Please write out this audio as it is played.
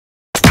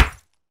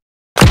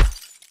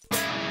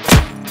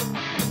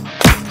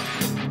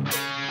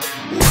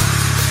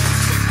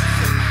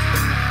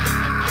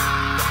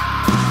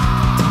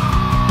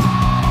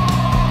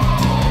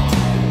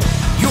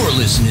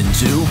listening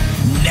to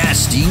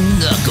Nasty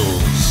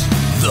Knuckles,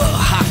 the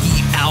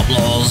Hockey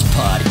Outlaws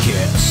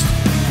podcast,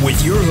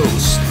 with your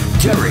hosts,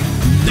 Derek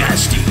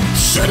Nasty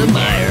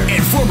Settlemyre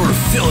and former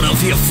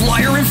Philadelphia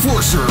Flyer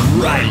enforcer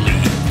Riley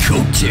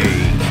Cote,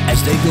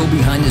 as they go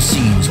behind the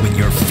scenes with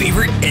your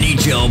favorite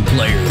NHL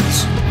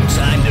players.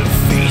 Time to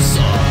face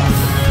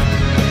off.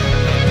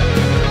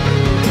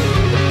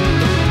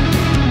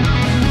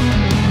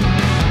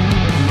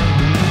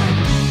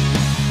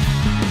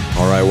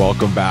 All right,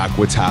 welcome back.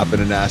 What's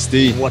happening,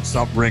 Nasty? What's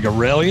up,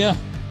 Rigarelia?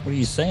 What are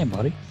you saying,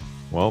 buddy?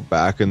 Well,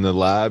 back in the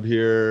lab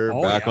here,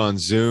 on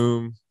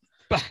Zoom.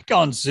 Back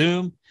on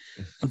Zoom,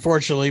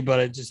 unfortunately, but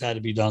it just had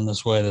to be done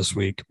this way this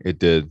week. It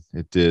did.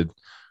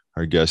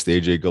 Our guest,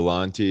 AJ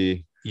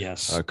Galante,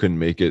 yes, couldn't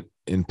make it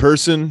in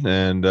person,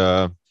 and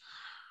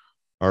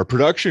our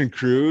production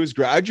crew is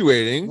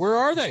graduating. Where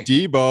are they?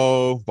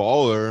 Debo,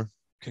 baller.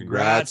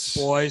 Congrats,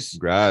 boys.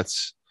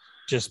 Congrats.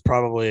 Just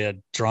probably a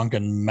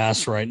drunken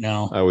mess right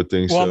now. I would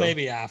think so. Well,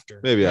 maybe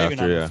after. Maybe not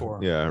after, before.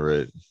 Yeah,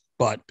 right.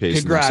 But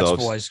Pacing congrats,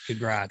 themselves. boys.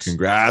 Congrats.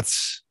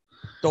 Congrats.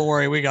 Don't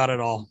worry, we got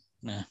it all.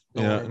 Yeah,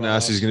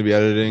 Nasty's going to be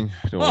editing.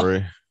 Don't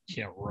worry.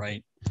 Yeah,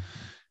 right.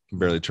 Can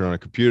barely turn on a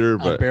computer,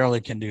 but I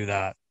barely can do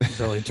that.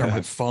 Barely turn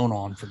my phone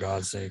on, for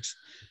God's sakes.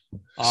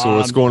 So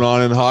what's going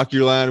on in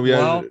hockey land?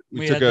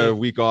 We took a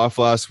week off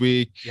last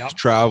week. Yep.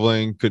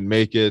 Traveling, couldn't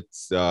make it.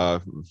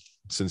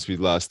 Since we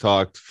last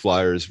talked,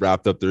 Flyers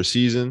wrapped up their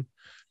season.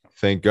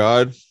 Thank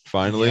God,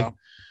 finally. Yeah.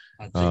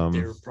 I think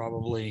they're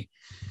probably.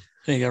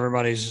 I think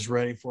everybody's just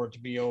ready for it to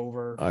be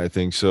over. I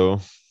think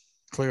so.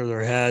 Clear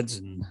their heads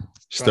and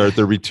start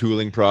the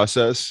retooling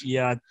process.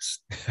 Yeah,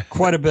 it's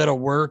quite a bit of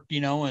work,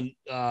 and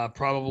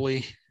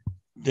probably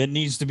that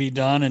needs to be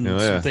done, and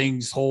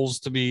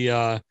holes to be,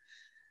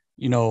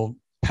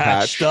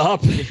 patched up.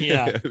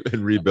 Yeah,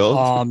 and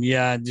rebuilt.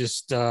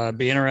 Just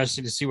be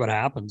interesting to see what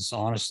happens.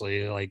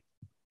 Honestly, like,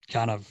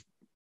 kind of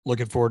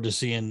looking forward to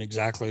seeing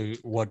exactly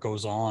what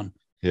goes on.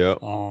 Yeah.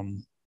 A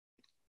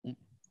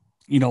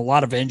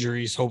lot of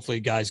injuries.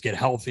 Hopefully guys get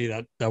healthy.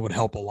 That would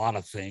help a lot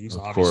of things.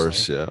 Of obviously.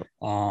 Course. Yeah.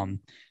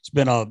 It's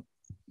been a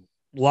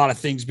lot of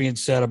things being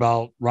said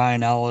about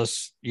Ryan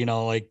Ellis,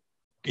 like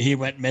he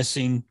went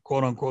missing,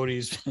 quote unquote.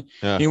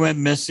 He went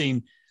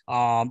missing.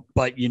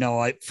 But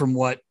from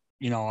what,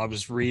 I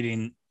was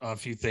reading a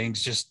few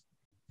things, just,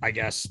 I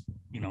guess,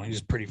 he was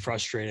pretty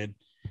frustrated.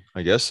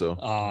 I guess so.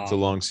 It's a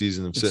long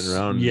season of sitting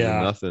around and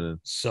doing nothing.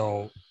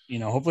 So,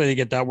 hopefully they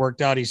get that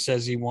worked out. He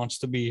says he wants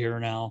to be here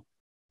now.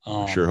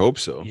 Sure hope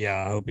so.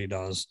 Yeah, I hope he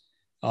does.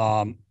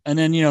 And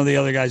then, the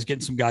other guys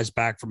getting some guys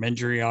back from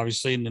injury,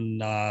 obviously, and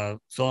then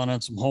filling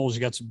in some holes.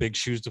 You got some big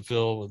shoes to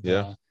fill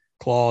with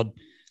Claude,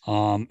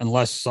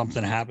 unless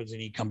something happens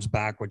and he comes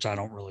back, which I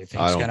don't really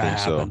think is going to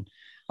happen.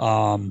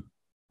 So.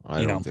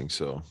 I don't think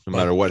so. No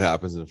matter what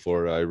happens in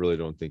Florida, I really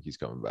don't think he's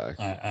coming back.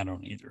 I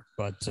don't either.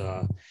 But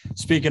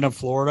speaking of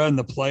Florida and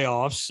the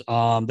playoffs,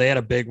 they had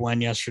a big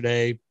win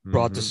yesterday,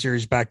 brought the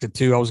series back to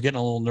 2. I was getting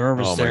a little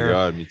nervous there. Oh, my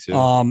God, me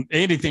too.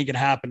 Anything can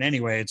happen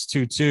anyway. It's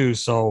 2-2.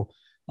 So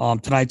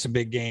tonight's a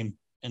big game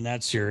in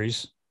that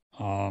series.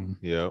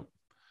 Yeah.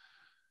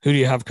 Who do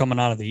you have coming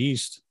out of the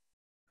East?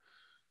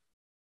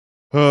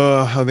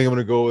 I think I'm going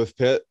to go with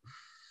Pitt.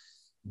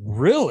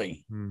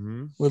 Really?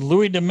 Mm-hmm. With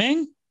Louis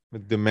Domingue?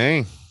 With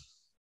Domingue.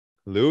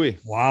 Louis.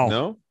 Wow.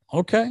 No?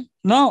 Okay.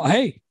 No,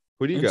 hey.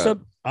 Who do you got?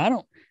 I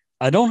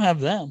don't have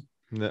them.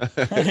 No.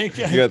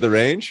 You got the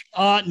range?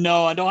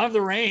 No, I don't have the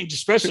range,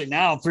 especially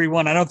now,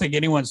 3-1. I don't think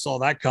anyone saw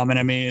that coming.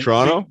 I mean,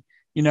 Toronto?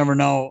 You never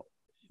know.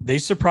 They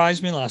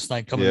surprised me last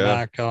night coming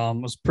back. It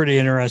was a pretty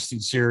interesting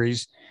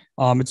series.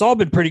 It's all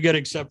been pretty good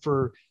except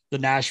for the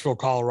Nashville,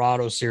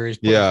 Colorado series.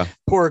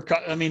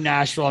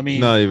 Nashville.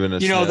 Not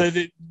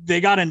even they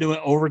got into an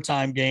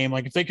overtime game.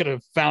 Like, if they could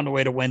have found a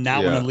way to win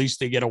that one, at least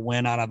they get a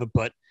win out of it.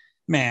 But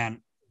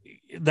man,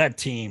 that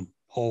team,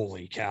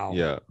 holy cow!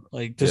 Yeah,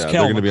 like this. They're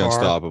going to be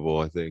unstoppable.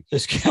 I think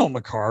this Kel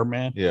McCarr,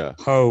 man. Yeah.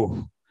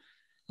 Oh,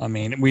 I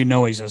mean, we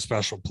know he's a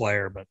special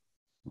player, but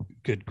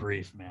good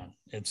grief, man!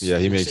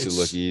 He makes it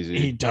look easy.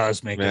 He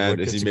does make it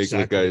look. He makes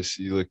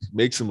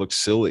makes him look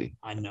silly.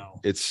 I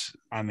know. It's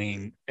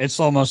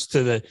almost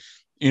to the,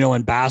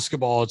 in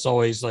basketball, it's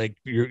always like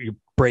you're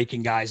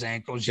breaking guys'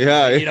 ankles.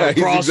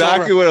 It's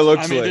exactly what it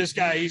looks like. This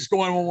guy, he's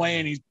going one way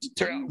and he's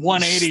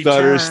 180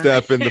 stutter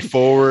step in the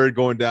forward,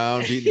 going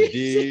down, beating the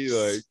D.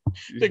 Like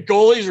the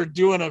goalies are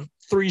doing a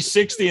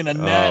 360 in the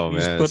net. Oh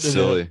man, it's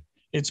silly.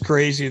 It's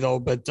crazy though,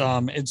 but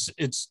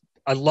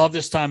I love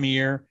this time of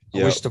year.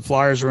 I wish the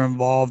Flyers were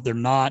involved. They're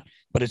not,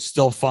 but it's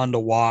still fun to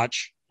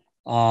watch.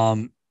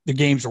 The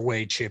games are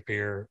way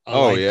chippier.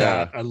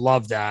 That. I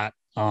love that.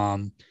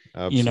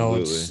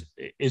 Absolutely.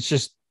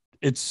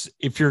 It's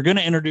if you're going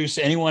to introduce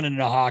anyone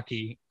into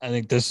hockey, I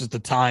think this is the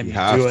time you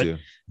have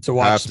to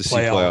watch the playoffs. See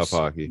playoff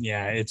hockey.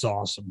 Yeah, it's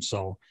awesome.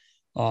 So,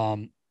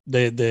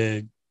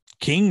 the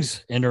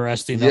Kings,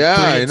 interesting. Yeah,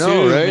 I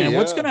know, right? Man.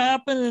 What's going to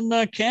happen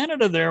in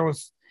Canada there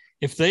with,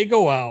 if they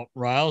go out,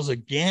 Riles,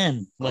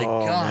 again, like,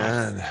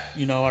 God, man.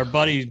 you know, our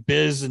buddy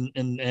Biz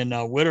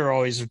and Witter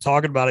always are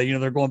talking about it. You know,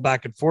 they're going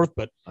back and forth,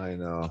 but I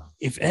know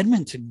if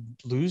Edmonton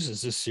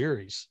loses this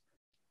series,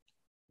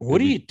 what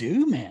do you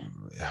do, man?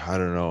 I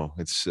don't know.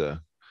 It's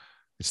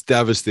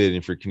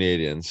devastating for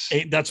Canadians.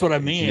 That's what I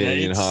mean.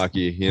 Canadian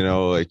hockey, you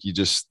know, like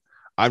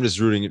I'm just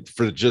rooting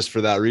for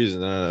that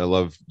reason. I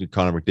love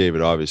Connor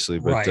McDavid, obviously,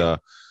 but right.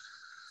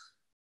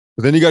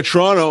 But then you got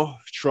Toronto.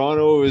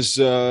 Toronto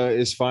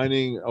is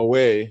finding a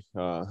way,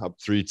 up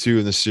 3-2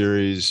 in the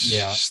series.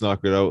 Yeah.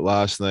 Snuck it out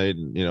last night,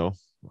 and you know,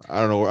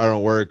 I don't know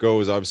where it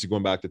goes. Obviously,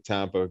 going back to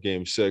Tampa,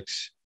 Game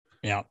 6.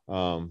 Yeah.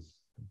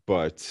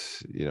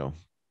 But you know,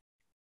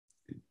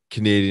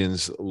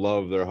 Canadians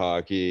love their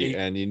hockey,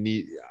 and you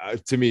need.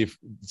 To me,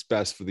 it's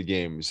best for the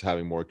game is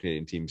having more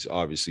Canadian teams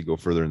obviously go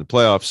further in the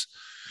playoffs.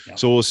 Yeah.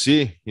 So we'll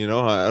see. You know,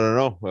 I don't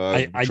know.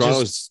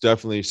 Toronto's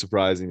definitely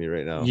surprising me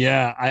right now.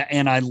 Yeah,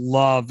 I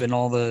love in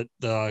all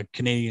the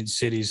Canadian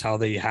cities how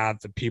they have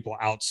the people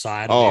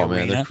outside of the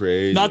arena. They're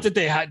crazy. Not that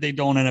they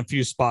don't in a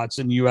few spots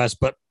in the U.S.,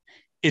 but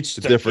it's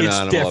a different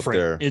animal up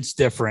there. It's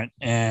different,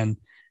 and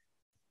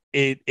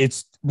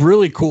it's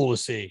really cool to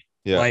see.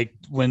 Yeah. Like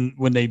when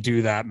they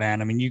do that,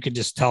 man. I mean, you can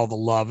just tell the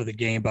love of the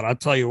game. But I'll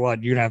tell you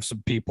what, you'd have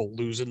some people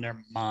losing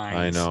their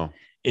minds. I know.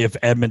 If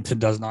Edmonton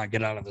does not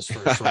get out of this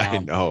first round. I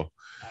know.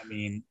 I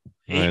mean,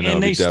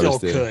 and they still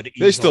could. Easily.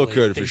 They still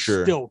could for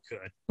sure. Still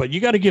could. But you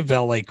got to give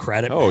LA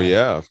credit. Oh, man.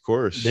 Yeah, of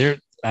course.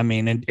 I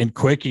mean, and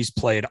Quickie's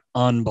played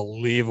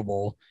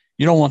unbelievable.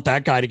 You don't want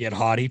that guy to get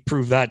hot. He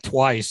proved that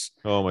twice.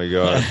 Oh, my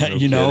God. No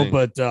you know,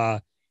 kidding.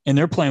 but and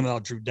they're playing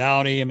without Drew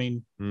Doughty. I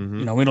mean, mm-hmm.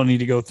 You know, we don't need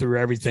to go through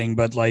everything,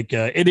 but like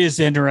it is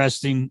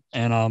interesting.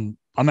 And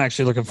I'm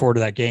actually looking forward to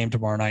that game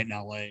tomorrow night in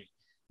LA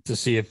to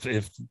see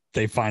if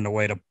they find a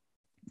way to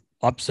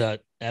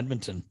upset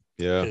Edmonton.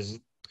 Yeah.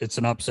 It's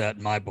an upset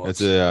in my book.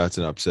 It's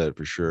an upset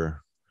for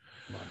sure.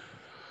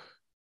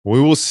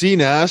 We will see,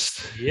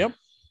 Nast. Yep.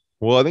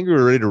 Well, I think we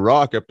were ready to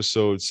rock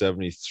episode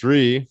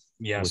 73.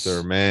 Yes. With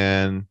our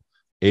man,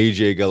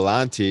 AJ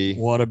Galante.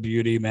 What a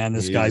beauty, man.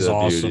 This guy's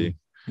awesome. Beauty.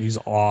 He's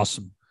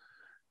awesome.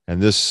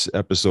 And this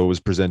episode was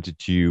presented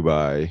to you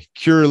by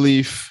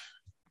Cureleaf,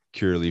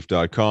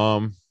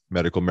 cureleaf.com,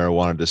 medical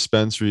marijuana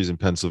dispensaries in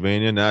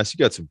Pennsylvania. Nast, you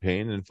got some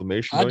pain and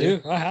inflammation? I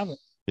do. I have it.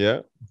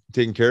 Yeah.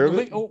 Taking care of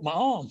it? Oh, my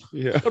arm.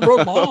 Yeah. I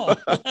broke my arm.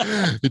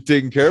 You're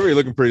taking care of it? You're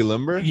looking pretty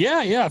limber?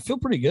 Yeah. I feel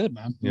pretty good,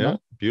 man. Yeah. You know?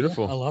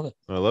 Beautiful. Yeah, I love it.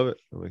 I love it.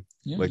 I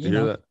like to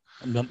hear that.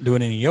 I'm not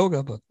doing any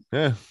yoga, but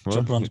yeah,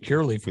 jumping on the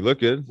Cureleaf. You look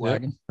good.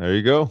 Wagon. Yeah. There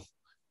you go.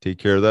 Take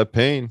care of that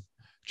pain.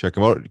 Check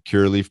them out at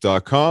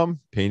cureleaf.com,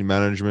 pain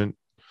management,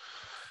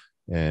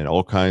 and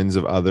all kinds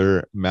of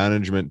other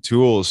management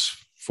tools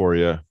for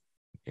you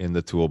in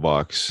the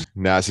toolbox.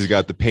 Nasty's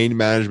got the pain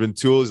management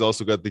tools. He's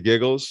also got the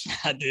giggles.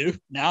 I do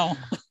now.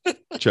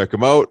 Check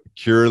them out.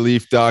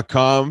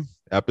 Cureleaf.com,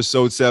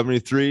 episode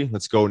 73.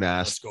 Let's go,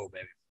 Nast. Let's go,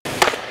 baby.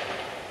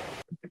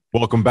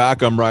 Welcome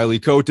back. I'm Riley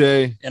Cote.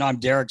 And I'm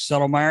Derek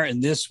Settlemyre.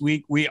 And this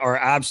week we are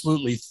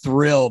absolutely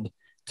thrilled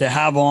to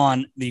have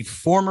on the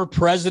former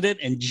president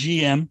and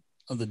GM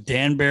of the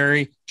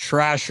Danbury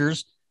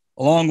Trashers,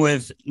 along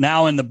with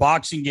now in the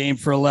boxing game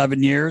for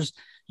 11 years.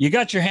 You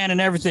got your hand in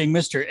everything,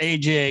 Mr.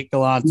 AJ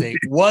Galante.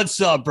 What's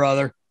up,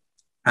 brother?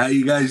 How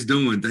you guys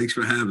doing? Thanks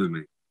for having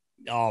me.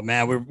 Oh,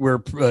 man,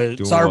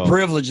 it's our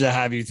privilege to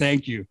have you.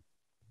 Thank you.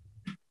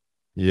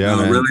 Yeah,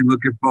 no, really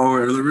looking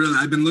forward.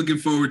 I've been looking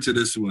forward to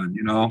this one,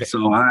 you know,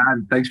 so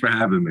thanks for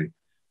having me.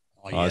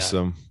 Oh, yeah.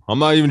 Awesome. I'm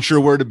not even sure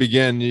where to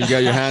begin. You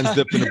got your hands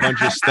dipped in a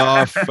bunch of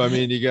stuff. I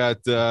mean, you got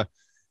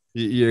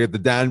you got the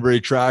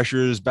Danbury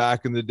Trashers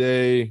back in the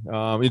day.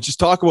 Just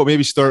talk about,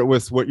 maybe start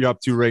with what you're up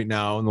to right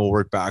now, and we'll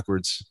work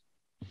backwards.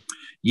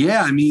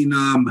 Yeah, I mean,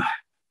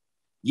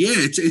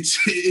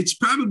 it's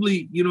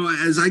probably, you know,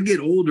 as I get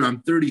older,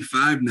 I'm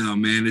 35 now,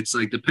 man. It's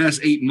like the past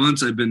 8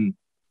 months I've been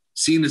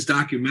seeing this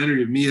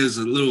documentary of me as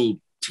a little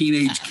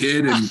teenage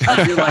kid, and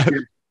I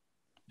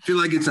feel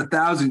like it's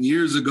 1,000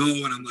 years ago,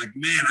 and I'm like,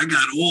 man, I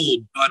got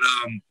old. But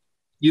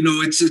you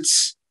know,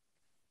 it's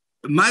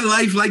my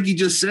life, like you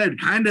just said,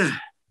 kind of.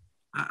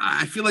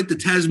 I feel like the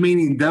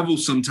Tasmanian devil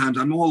sometimes.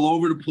 I'm all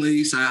over the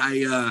place.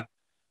 I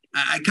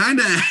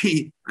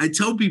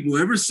tell people,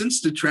 ever since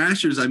the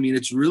Trashers, I mean,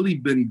 it's really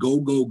been go,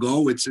 go,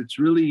 go. It's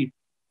really,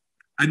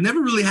 I've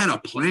never really had a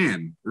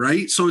plan,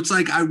 right? So it's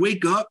like I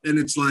wake up and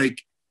it's like,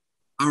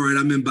 all right,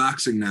 I'm in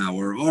boxing now,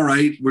 or all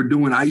right, we're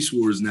doing Ice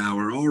Wars now,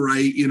 or all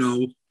right, you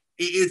know,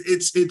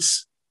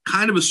 it's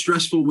kind of a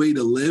stressful way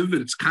to live.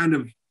 It's kind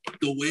of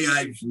the way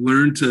I've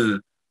learned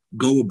to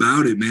go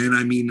about it, man.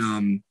 I mean,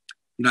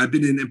 you know, I've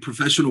been in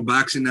professional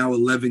boxing now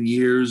 11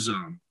 years,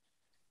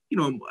 you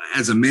know,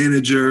 as a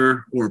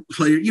manager or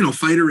player, you know,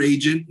 fighter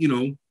agent,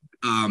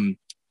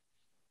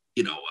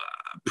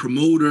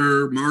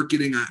 promoter,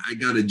 marketing. I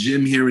got a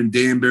gym here in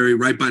Danbury,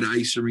 right by the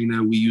ice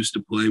arena. We used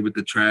to play with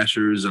the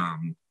Trashers.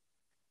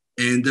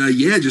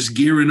 Just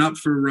gearing up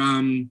for,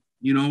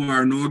 you know,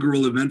 our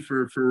inaugural event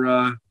for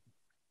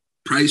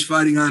prize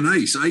fighting on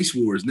Ice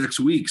Wars next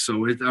week.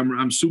 So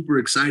I'm super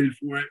excited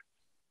for it.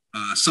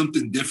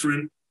 Something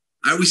different.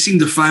 I always seem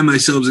to find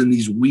myself in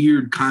these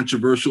weird,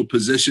 controversial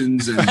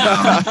positions, and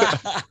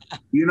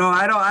you know,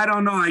 I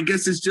don't know. I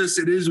guess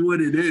it is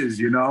what it is.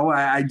 You know,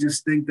 I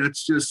just think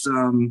that's just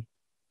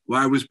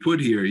why I was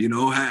put here. You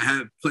know,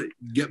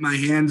 get my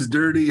hands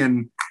dirty,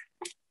 and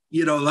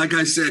you know, like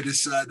I said,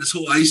 this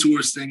whole Ice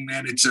Wars thing,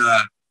 man. It's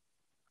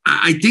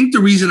I think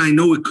the reason I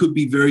know it could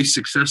be very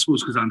successful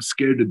is because I'm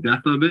scared to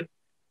death of it.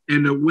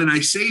 And when I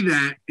say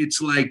that,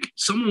 it's like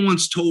someone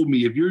once told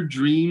me, if your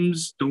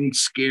dreams don't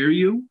scare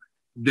you,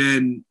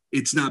 then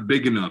it's not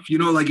big enough. You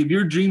know, like if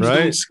your dreams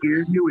don't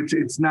scare you,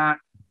 it's not.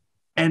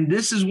 And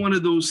this is one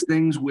of those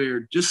things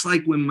where, just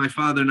like when my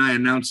father and I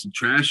announced the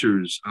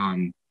Trashers,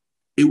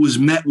 it was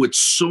met with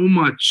so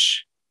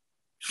much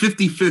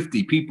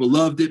 50-50. People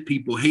loved it,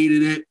 people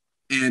hated it.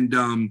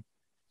 And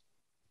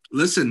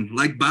listen,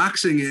 like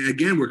boxing,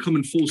 again, we're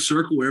coming full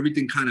circle where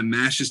everything kind of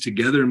mashes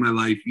together in my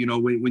life. You know,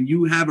 when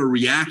you have a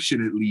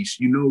reaction, at least,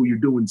 you know you're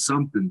doing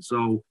something.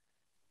 So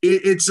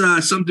it's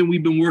something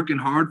we've been working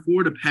hard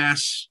for the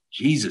past,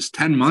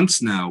 10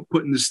 months now,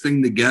 putting this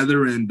thing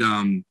together.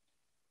 And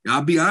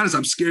I'll be honest,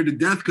 I'm scared to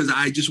death because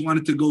I just want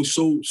it to go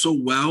so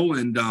well.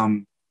 And,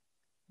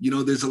 you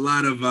know, there's a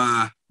lot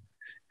of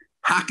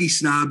hockey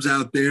snobs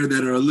out there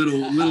that are a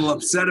little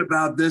upset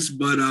about this,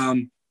 but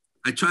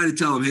I try to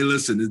tell them, hey,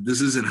 listen,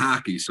 this isn't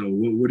hockey. So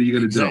what are you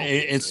going to do?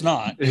 It's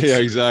not. Yeah,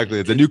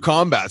 exactly. The new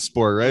combat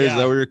sport, right? Yeah. Is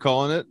that what you're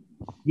calling it?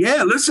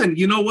 Yeah, listen,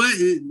 you know what?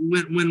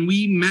 When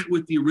we met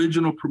with the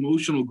original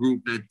promotional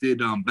group that did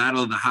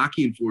Battle of the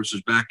Hockey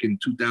Enforcers back in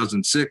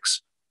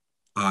 2006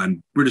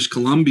 in British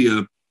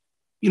Columbia,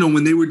 you know,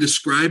 when they were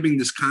describing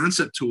this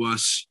concept to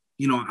us,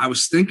 you know, I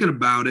was thinking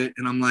about it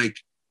and I'm like,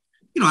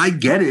 you know, I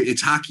get it.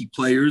 It's hockey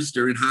players.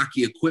 They're in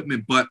hockey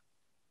equipment, but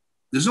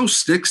there's no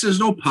sticks, there's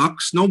no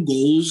pucks, no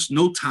goals,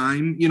 no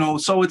time, you know?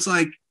 So it's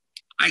like,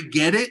 I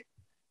get it,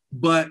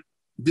 but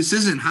this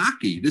isn't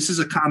hockey. This is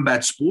a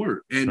combat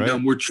sport,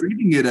 and we're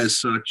treating it as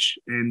such.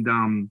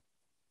 And,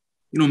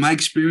 you know, my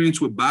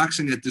experience with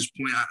boxing at this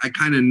point, I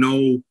kind of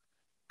know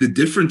the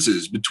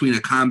differences between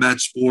a combat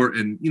sport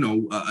and, you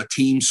know, a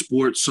team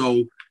sport.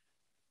 So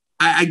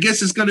I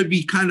guess it's going to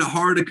be kind of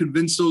hard to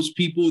convince those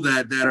people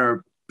that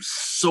are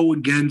so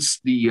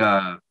against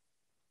the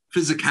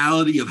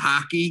physicality of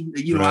hockey.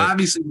 You know,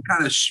 obviously we're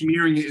kind of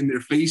smearing it in their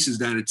faces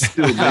that it's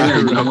still there,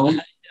 you know?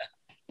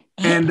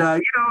 And, you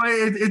know,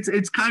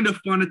 it's kind of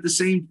fun at the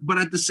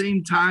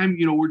same time,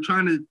 you know, we're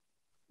trying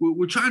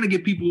to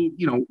get people,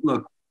 you know,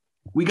 look,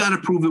 we got to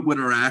prove it with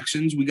our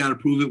actions. We got to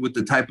prove it with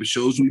the type of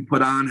shows we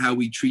put on, how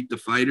we treat the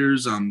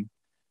fighters. And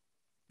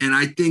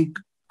I think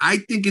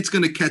it's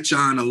going to catch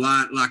on a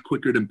lot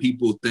quicker than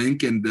people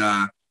think. And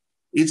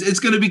it's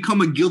going to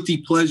become a guilty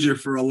pleasure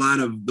for a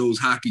lot of those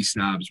hockey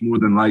snobs, more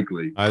than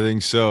likely. I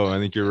think so. I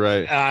think you're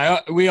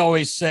right. We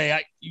always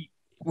say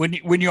when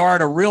you are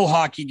at a real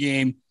hockey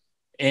game,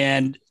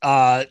 and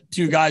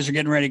two guys are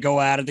getting ready to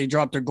go at it, they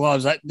drop their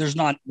gloves. There's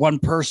not one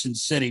person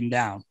sitting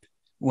down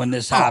when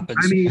this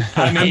happens.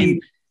 I mean,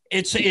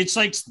 it's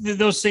like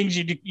those things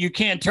you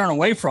can't turn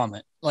away from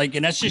it. Like,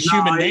 and that's just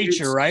human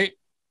nature, right?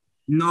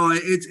 No,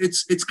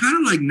 it's kind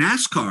of like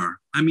NASCAR.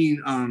 I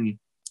mean, I'm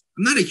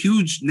not a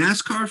huge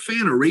NASCAR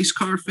fan or race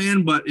car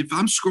fan, but if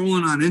I'm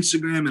scrolling on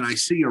Instagram and I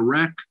see a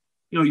wreck,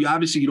 you know,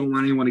 you don't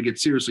want anyone to get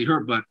seriously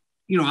hurt, but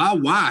you know,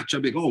 I'll watch.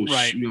 I'll be like, oh,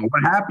 you know,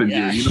 what happened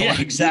here? You know,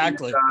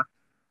 exactly.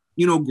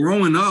 You know,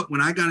 growing up,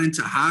 when I got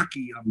into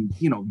hockey,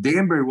 you know,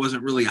 Danbury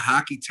wasn't really a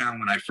hockey town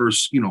when I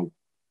first, you know,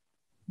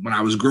 when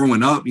I was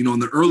growing up, you know, in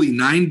the early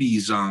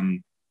 90s,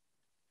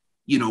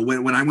 you know,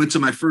 when I went to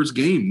my first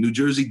game, New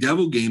Jersey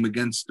Devil game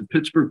against the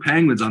Pittsburgh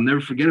Penguins, I'll never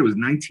forget, it was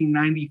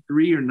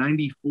 1993 or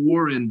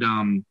 94. And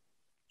I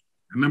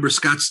remember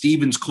Scott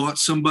Stevens caught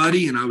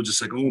somebody and I was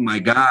just like, oh my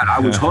God, I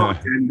was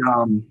hooked.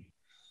 And,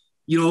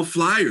 you know,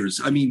 Flyers.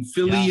 I mean,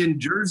 Philly and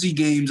Jersey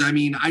games. I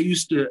mean, I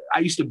used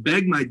to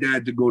beg my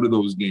dad to go to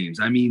those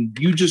games. I mean,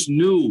 you just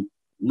knew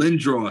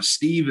Lindros,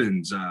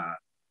 Stevens.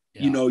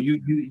 You know,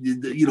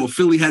 you know,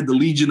 Philly had the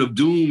Legion of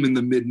Doom in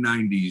the mid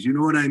 '90s. You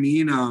know what I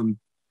mean?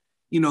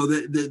 You know,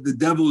 the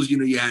Devils. You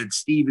know, you had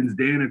Stevens,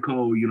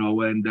 Danico. You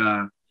know, and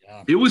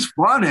it was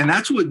fun, and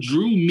that's what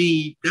drew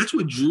me. That's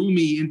what drew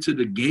me into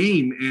the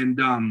game.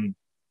 And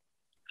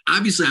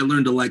obviously, I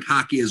learned to like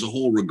hockey as a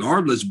whole,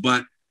 regardless.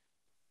 But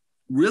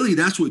really,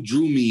 that's what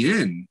drew me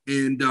in.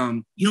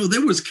 And, you know,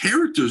 there was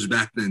characters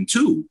back then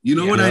too. You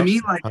know what I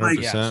mean? Like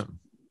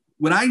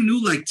when I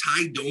knew like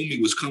Ty Domi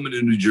was coming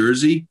to New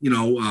Jersey, you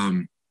know,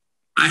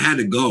 I had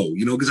to go,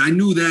 you know, because I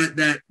knew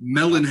that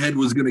Melonhead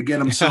was going to get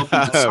himself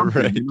into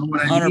something. You know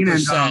what I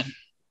mean?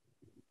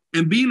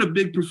 And being a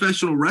big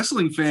professional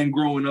wrestling fan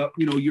growing up,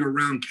 you know, you're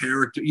around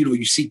character, you know,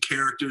 you see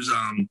characters.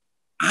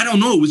 I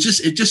don't know. It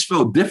just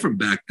felt different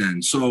back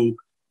then. So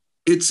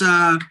it's,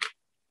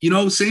 you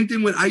know, same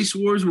thing with Ice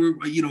Wars, where,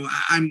 you know,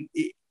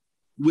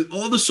 with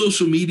all the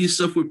social media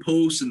stuff we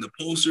post and the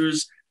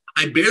posters,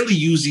 I barely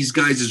use these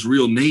guys as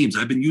real names.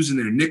 I've been using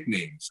their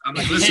nicknames. I'm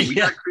like, listen, we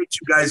got to create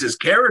you guys as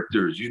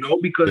characters, you know,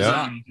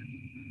 because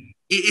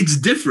it's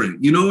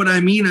different. You know what I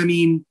mean? I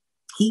mean,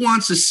 who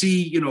wants to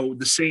see,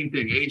 the same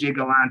thing, AJ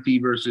Galante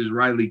versus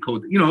Riley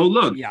Cote?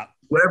 Look,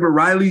 whatever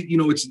Riley,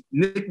 it's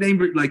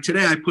nickname. Like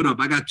today I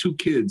got 2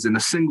 kids in a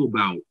single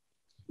bout.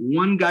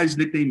 One guy's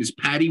nickname is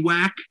Patty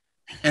Whack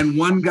and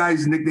one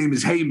guy's nickname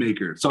is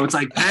Haymaker. So it's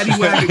like Patty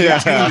Whack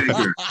against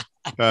Haymaker.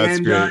 That's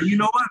great. You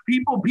know what?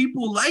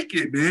 People like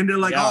it, man. They're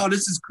like, oh,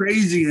 this is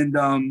crazy.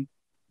 And,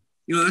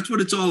 that's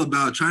what it's all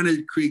about, trying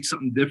to create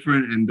something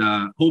different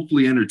and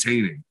hopefully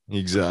entertaining.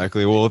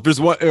 Exactly. Well, if there's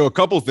a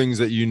couple of things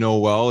that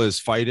well is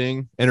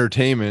fighting,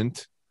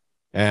 entertainment,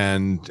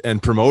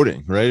 and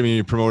promoting, right? I mean,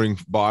 you're promoting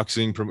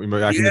boxing.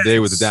 Back in the day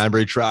with the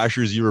Danbury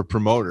Trashers, you were a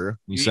promoter,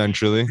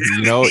 essentially.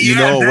 Well.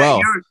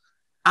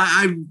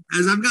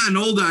 As I've gotten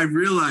older, I've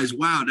realized,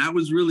 wow, that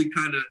was really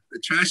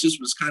the Trashers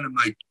was kind of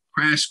my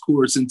crash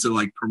course into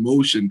like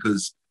promotion,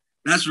 because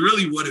that's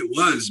really what it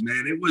was,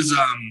 man. It was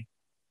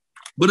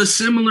but a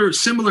similar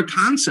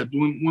concept.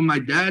 When my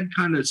dad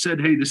kind of said,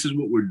 hey, this is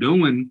what we're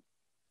doing,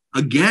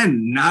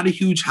 again, not a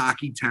huge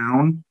hockey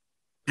town,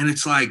 and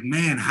it's like,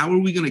 man, how are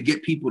we going to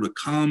get people to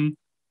come?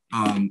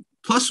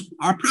 Plus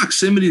our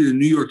proximity to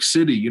New York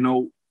City,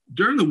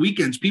 during the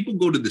weekends, people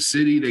go to the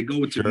city, they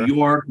go to New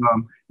York,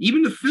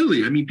 even to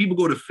Philly. I mean, people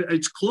go to,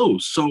 it's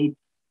close. So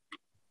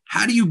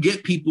how do you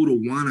get people to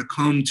want to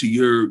come to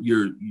your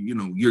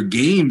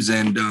games?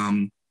 And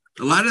a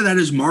lot of that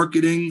is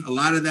marketing. A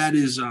lot of that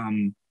is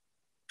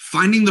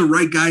finding the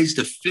right guys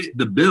to fit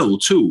the bill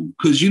too.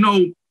 Because,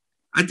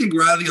 I think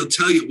Riley will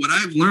tell you what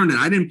I've learned, and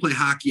I didn't play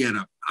hockey at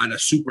a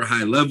super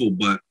high level,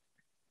 but,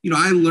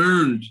 I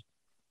learned,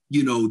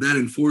 that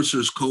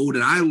enforcer's code.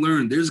 And I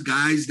learned there's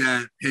guys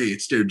that, hey,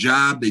 it's their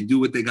job. They do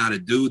what they got to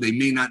do. They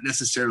may not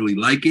necessarily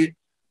like it,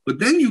 but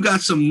then you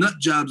got some nut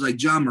jobs like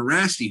John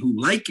Morasti who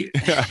like it.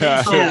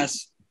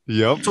 Yes.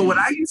 Yep. So what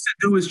I used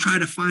to do is try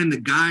to find the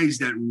guys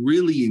that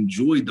really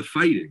enjoyed the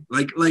fighting.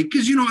 Like,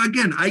 cause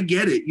again, I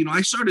get it.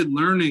 I started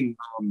learning,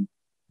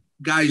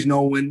 guys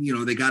know when,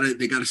 they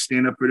gotta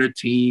stand up for their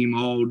team.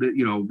 Oh,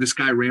 this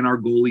guy ran our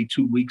goalie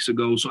 2 weeks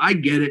ago. So I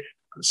get it.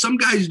 Some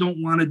guys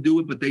don't want to do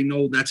it, but they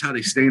know that's how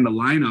they stay in the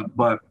lineup.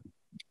 But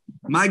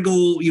my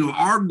goal,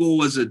 our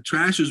goal as a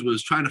Trashers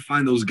was trying to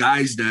find those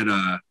guys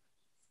that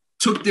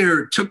took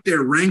their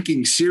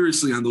ranking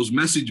seriously on those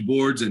message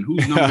boards and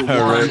who's number one.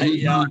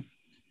 Right,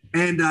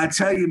 And I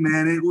tell you,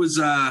 man, it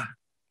was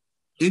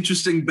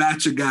interesting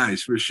batch of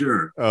guys for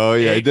sure. Oh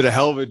yeah, he did a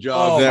hell of a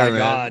job there, man. Oh my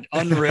God,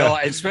 unreal,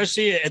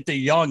 especially at the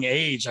young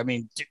age. I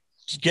mean,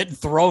 getting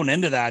thrown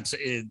into that.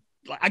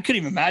 I couldn't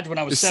even imagine when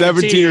I was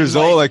 17 years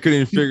old. I couldn't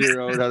even figure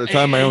out how to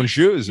tie my own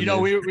shoes. We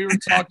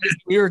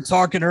were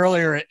talking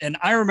earlier, and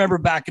I remember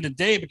back in the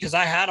day, because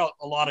I had a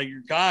lot of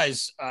your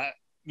guys,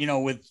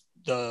 with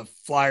the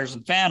Flyers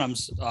and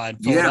Phantoms in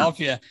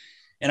Philadelphia.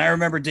 And I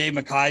remember Dave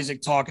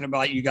McIsaac talking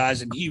about you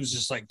guys, and he was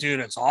just like, dude,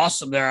 it's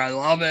awesome there. I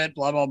love it,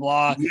 blah, blah,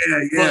 blah.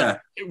 Yeah.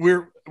 But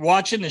we're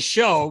watching the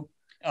show,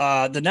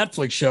 the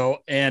Netflix show,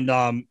 and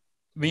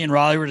me and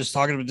Riley were just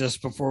talking about this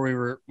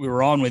before we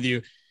were on with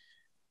you.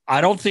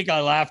 I don't think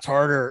I laughed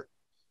harder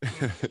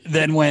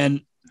than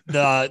when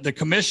the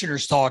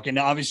commissioner's talking.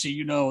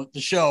 Obviously, the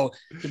show,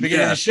 the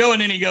beginning of the show,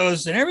 and then he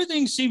goes, and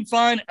everything seemed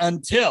fine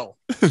until.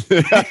 and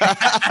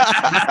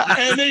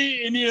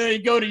then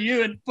they go to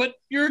you, but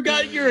you're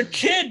a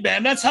kid,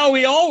 man. That's how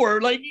we all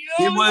were. Like,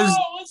 it was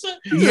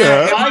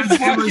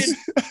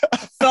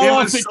fell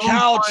off the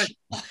couch.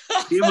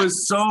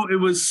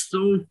 It was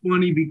so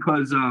funny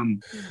because I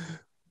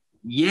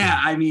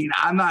mean,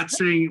 I'm not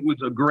saying it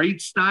was a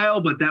great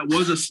style, but that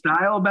was a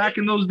style back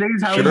in those days.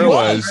 How sure it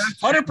was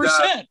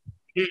 100%.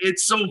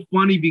 It's so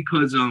funny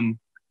because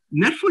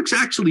Netflix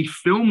actually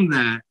filmed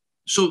that.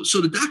 So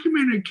the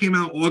documentary came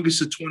out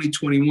August of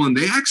 2021.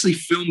 They actually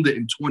filmed it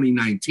in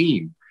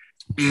 2019.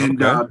 And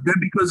then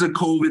because of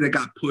COVID, it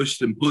got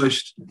pushed.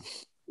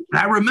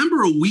 I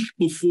remember a week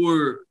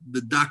before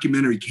the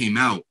documentary came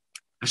out,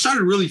 I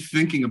started really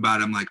thinking about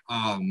it. I'm like,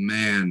 oh,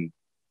 man.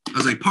 I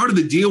was like, part of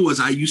the deal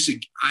was I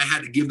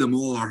had to give them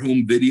all our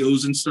home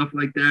videos and stuff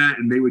like that.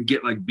 And they would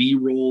get like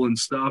B-roll and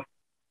stuff.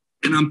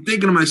 And I'm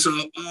thinking to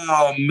myself,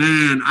 oh,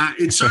 man,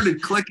 it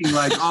started clicking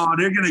like, oh,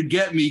 they're going to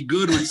get me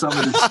good with some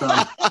of this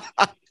stuff.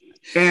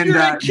 And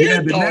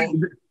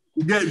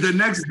the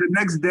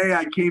next day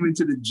I came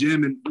into the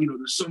gym and,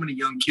 there's so many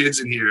young kids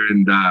in here.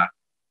 And,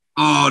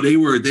 they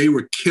were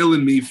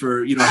killing me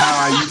for, how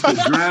I used to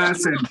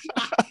dress. And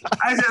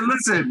I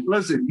said,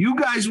 listen, you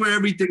guys wear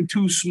everything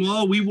too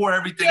small. We wore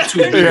everything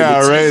too big.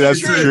 Yeah, right.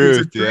 That's the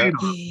truth. Yeah.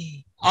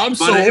 I'm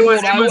so old. It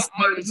was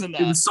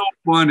so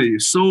funny.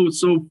 So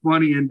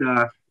funny. And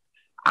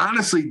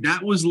honestly,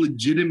 that was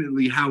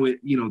legitimately how it,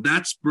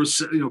 that's,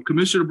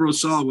 Commissioner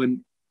Brosal,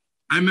 when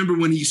I remember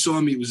when he saw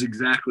me, it was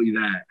exactly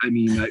that. I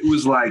mean, it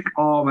was like,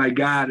 oh my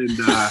God. And,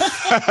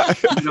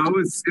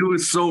 it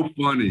was so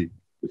funny.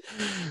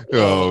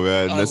 Oh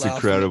man, that's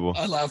incredible.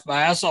 I laughed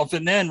my ass off.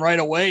 And then right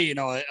away,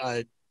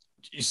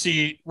 you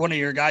see one of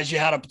your guys you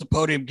had up at the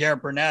podium,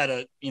 Garrett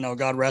Burnett,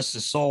 God rest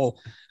his soul.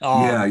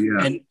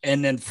 And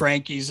then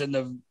Frankie's in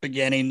the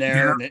beginning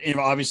there. Yeah. And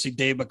obviously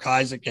Dave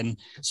McIsaac and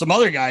some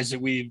other guys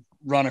that we've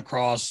run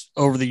across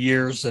over the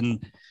years.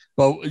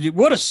 But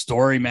what a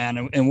story,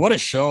 man. And what a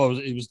show.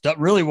 It was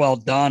really well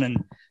done.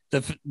 And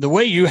the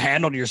way you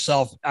handled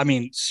yourself, I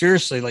mean,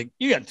 seriously, like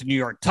you got the New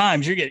York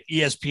Times, you get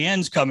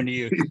ESPN's coming to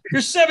you.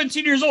 You're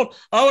 17 years old.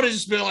 I would have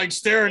just been like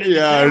staring at the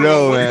camera. I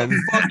know, what man.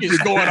 the fuck is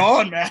going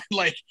on, man?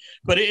 Like,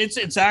 but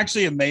it's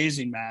actually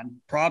amazing, man.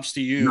 Props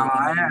to you. No,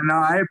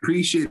 I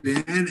appreciate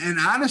it. And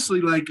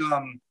honestly, like,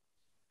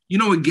 you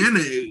know, again,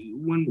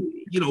 when,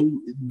 you know,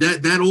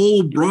 that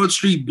old Broad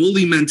Street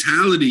bully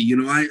mentality, you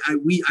know,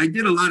 I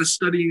did a lot of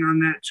studying on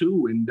that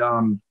too. And,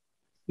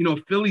 you know,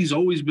 Philly's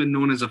always been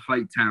known as a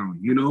fight town,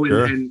 you know,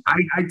 and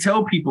I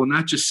tell people,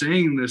 not just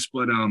saying this,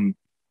 but, you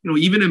know,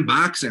 even in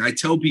boxing, I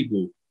tell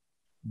people,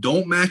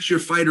 don't match your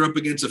fighter up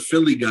against a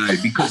Philly guy,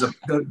 because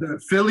the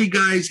Philly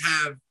guys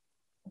have,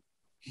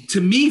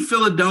 to me,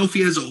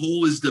 Philadelphia as a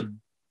whole is the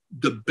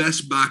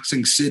best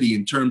boxing city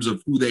in terms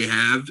of who they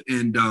have.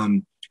 And,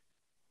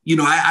 you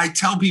know, I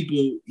tell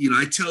people, you know,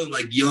 I tell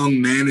like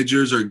young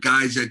managers or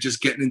guys that just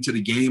getting into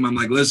the game, I'm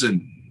like,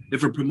 listen,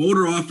 if a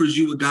promoter offers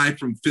you a guy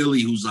from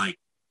Philly who's like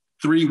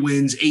 3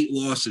 wins, 8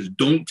 losses,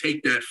 don't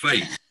take that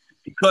fight,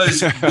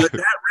 because that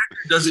record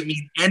doesn't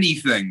mean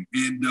anything.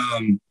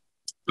 And,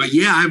 but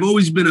yeah, I've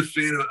always been a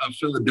fan of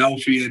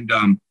Philadelphia,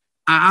 and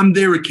I'm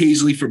there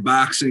occasionally for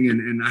boxing,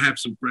 and I have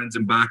some friends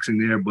in boxing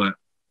there. But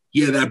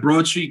yeah, that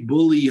Broad Street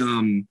bully,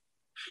 you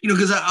know,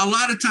 because a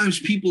lot of times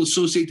people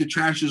associate the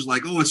Trashers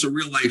like, oh, it's a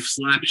real life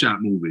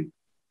Slapshot movie.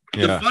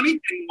 Yeah. The funny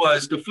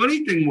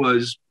thing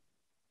was,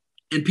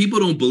 and people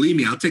don't believe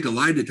me, I'll take a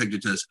lie detector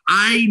test.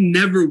 I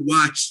never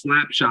watched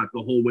Slapshot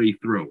the whole way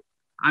through.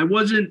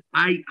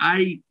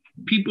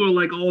 People are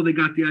like, oh, they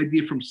got the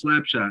idea from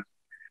Slapshot.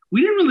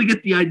 We didn't really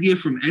get the idea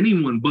from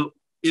anyone, but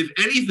if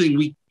anything,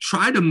 we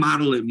try to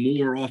model it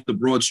more off the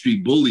Broad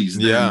Street Bullies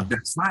than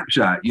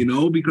Slapshot, you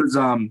know, because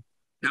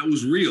that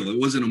was real. It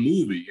wasn't a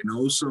movie, you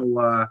know. So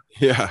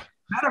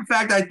matter of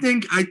fact, I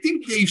think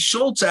Dave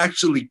Schultz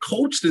actually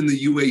coached in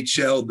the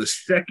UHL the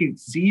second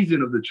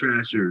season of the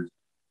Trashers.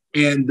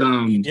 And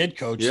he did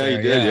coach. Yeah, there.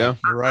 He did. Yeah,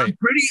 you're right.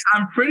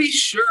 I'm pretty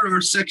sure our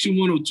Section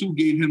 102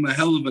 gave him a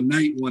hell of a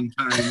night one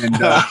time, and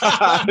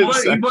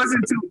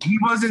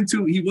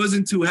he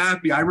wasn't too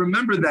happy. I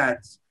remember that.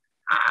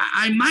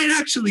 I might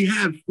actually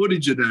have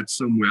footage of that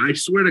somewhere. I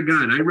swear to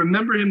God, I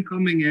remember him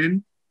coming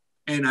in,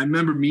 and I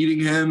remember meeting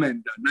him,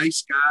 and a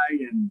nice guy,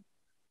 and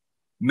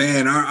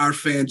man, our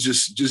fans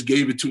just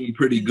gave it to him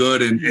pretty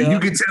good, and you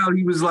could tell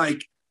he was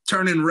like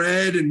turning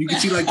red, and you can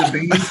see like the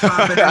veins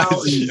popping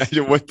out.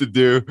 And what to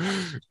do?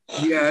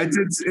 Yeah,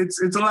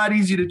 it's a lot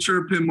easier to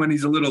chirp him when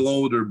he's a little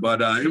older, but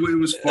it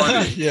was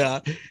funny. Yeah,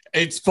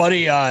 it's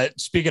funny.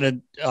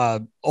 Speaking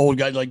of old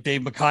guys like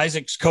Dave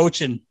McIsaac's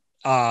coaching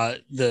what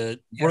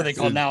are they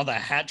called now? The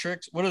hat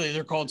tricks. What are they?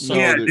 They're called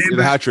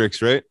the hat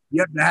tricks, right?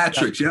 Yep, the hat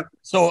tricks. Yep.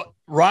 So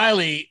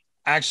Riley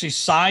actually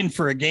signed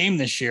for a game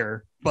this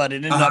year, but it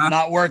ended up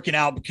not working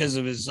out because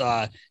of his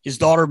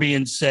daughter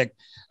being sick.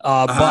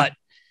 But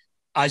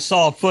I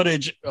saw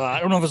footage. I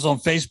don't know if it's on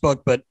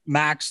Facebook, but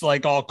Max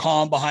like all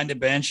calm behind the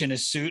bench in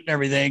his suit and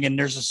everything. And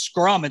there's a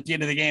scrum at the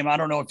end of the game. I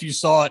don't know if you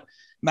saw it.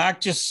 Mac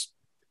just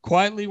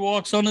quietly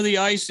walks onto the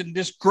ice and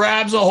just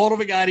grabs a hold of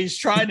a guy. And he's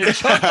trying to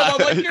choke him. I'm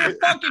like, you're a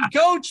fucking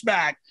coach,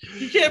 Mac.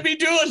 You can't be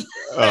doing.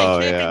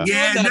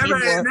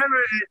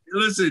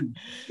 Listen,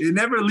 it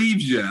never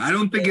leaves you. I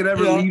don't think it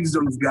ever leaves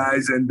those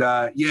guys. And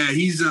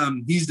he's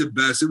the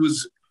best. It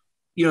was.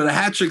 You know, the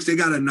hat tricks, they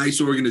got a nice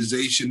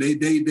organization.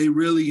 They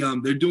really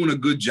they're doing a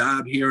good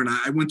job here. And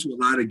I went to a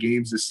lot of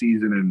games this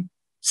season, and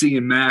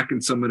seeing Mac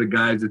and some of the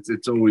guys,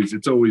 it's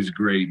always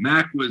great.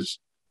 Mac was,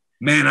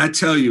 man, I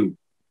tell you,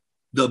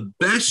 the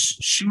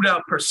best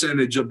shootout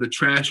percentage of the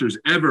Trashers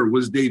ever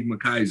was Dave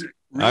McIsaac.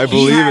 I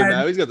believe it,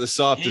 man. He's got the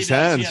softest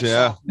hands.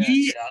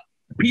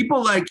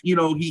 People like, you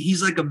know,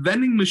 he's like a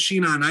vending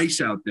machine on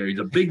ice out there. He's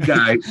a big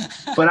guy,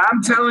 but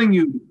I'm telling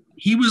you,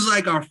 he was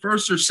like our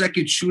first or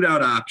second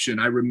shootout option,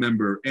 I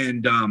remember.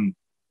 And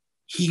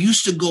he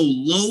used to go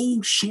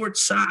low, short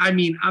side. I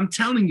mean, I'm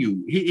telling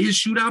you, his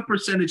shootout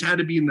percentage had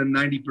to be in the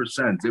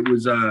 90%. It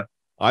was I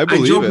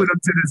joke with him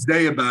to this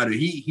day about it.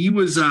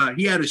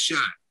 He had a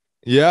shot.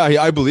 Yeah,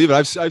 I believe it.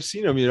 I've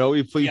seen him, you know,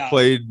 he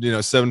played, you know,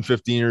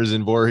 7-15ers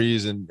in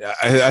Voorhees, and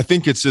I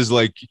think it's his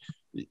like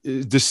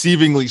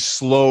deceivingly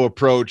slow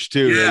approach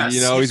too. Yes, you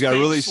know, he's got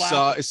really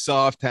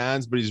soft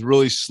hands, but he's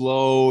really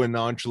slow and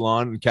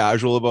nonchalant and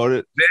casual about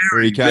it.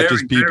 Where he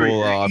catches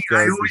people off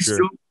guard for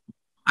sure.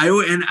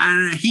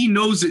 And he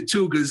knows it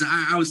too, because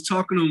I was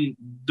talking to him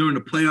during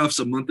the playoffs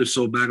a month or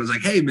so back. I was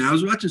like, hey man, I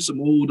was watching some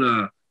old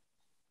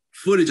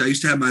footage. I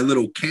used to have my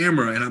little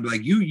camera, and I'm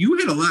like, you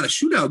hit a lot of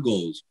shootout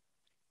goals.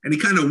 And he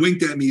kind of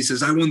winked at me. He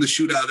says, I won the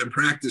shootout in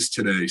practice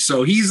today.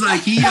 So he's like,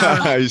 he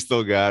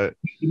still got it.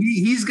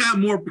 He's got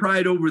more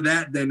pride over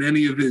that than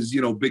any of his, you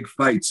know, big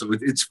fights. So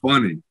it's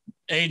funny.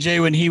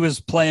 AJ, when he was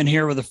playing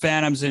here with the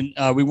Phantoms, and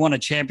we won a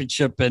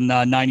championship in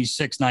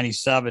 96,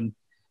 97,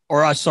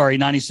 or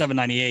 97,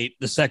 98,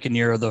 the second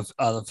year of the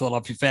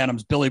Philadelphia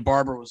Phantoms. Billy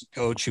Barber was a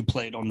coach who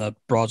played on the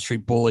Broad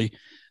Street Bully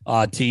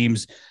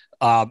teams.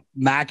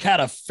 Mac had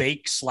a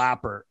fake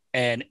slapper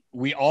and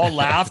we all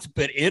laughed,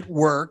 but it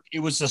worked. It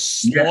was the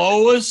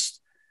slowest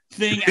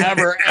thing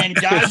ever, and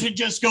guys would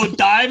just go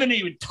diving, and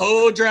he would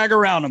toe drag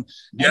around them,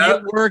 and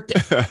it worked.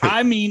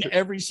 I mean,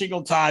 every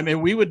single time,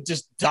 and we would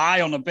just die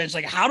on the bench.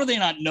 Like, how do they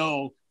not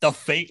know the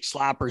fake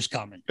slapper's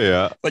coming?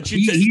 Yeah, but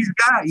he's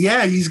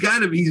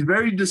got him. He's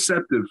very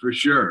deceptive for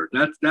sure.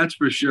 That's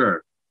for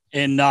sure.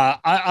 And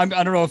I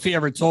don't know if he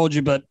ever told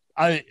you, but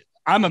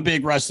I'm a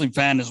big wrestling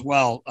fan as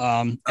well.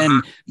 And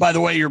by the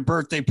way, your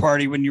birthday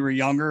party when you were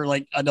younger,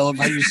 like, I love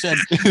how you said,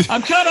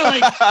 I'm kind of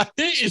like,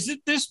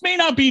 this may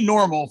not be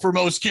normal for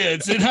most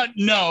kids.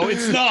 No,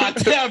 it's not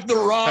to have The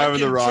Rock, having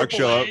The Rock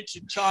show up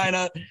in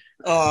China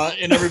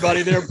and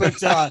everybody there.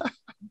 But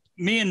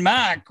me and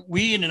Mac,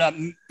 we ended up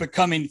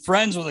becoming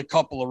friends with a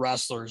couple of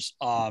wrestlers.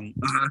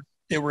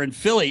 They were in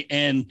Philly,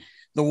 and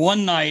the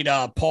one night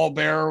Paul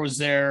Bearer was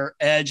there,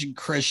 Edge and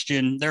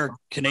Christian. They're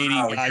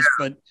Canadian guys,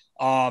 but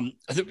I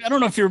don't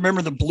know if you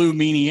remember the Blue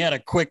Meanie. He had a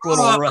quick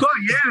little. So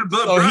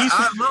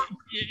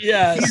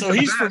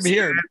he's from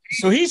here. Man.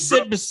 So he's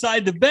sitting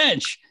beside the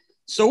bench.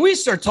 So we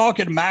start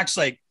talking to Max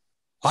like,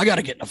 I got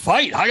to get in a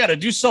fight. I got to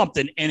do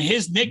something. And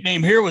his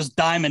nickname here was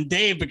Diamond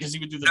Dave because he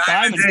would do the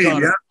Diamond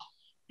Cutter. Yeah.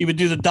 He would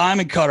do the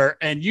Diamond Cutter,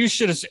 and you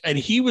should have. And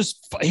he was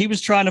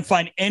trying to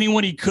find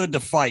anyone he could to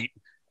fight.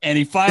 And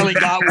he finally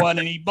got one,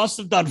 and he must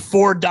have done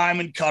 4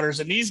 diamond cutters.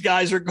 And these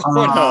guys are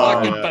going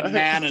fucking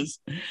bananas.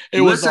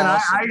 It was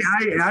awesome.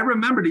 I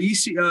remember the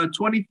EC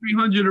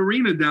 2300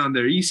 Arena down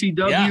there,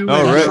 ECW.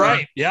 Yeah,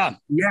 right. Yeah.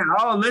 Yeah.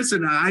 Oh,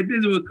 listen, I've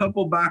been to a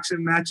couple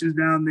boxing matches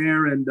down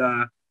there, and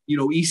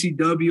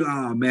ECW.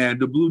 Oh man,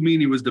 the Blue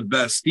Meanie was the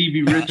best.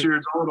 Stevie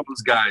Richards, all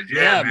those guys.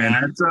 Yeah,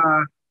 man. That's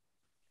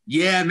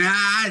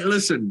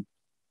listen.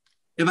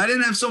 If I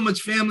didn't have so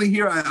much family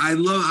here,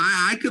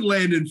 I could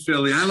land in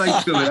Philly. I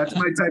like Philly. That's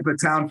my type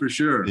of town for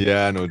sure.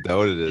 Yeah, no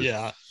doubt it is.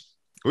 Yeah.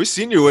 We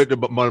seen you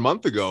about a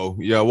month ago.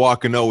 Yeah,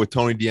 walking out with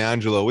Tony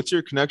D'Angelo. What's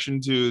your connection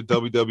to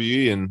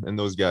WWE and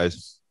those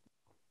guys?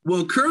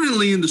 Well,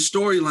 currently in the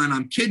storyline,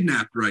 I'm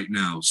kidnapped right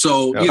now.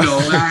 So,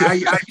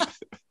 I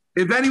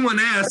if anyone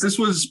asks, this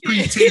was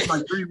pre-taped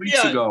like 3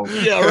 weeks ago.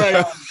 Yeah,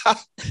 right.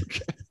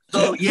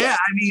 So, yeah,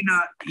 I mean,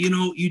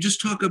 you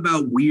just talk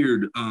about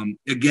weird.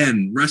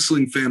 Again,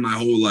 wrestling fan my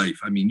whole life.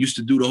 I mean, used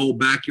to do the whole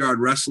backyard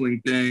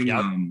wrestling thing.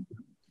 Yep.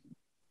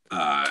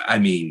 I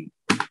mean,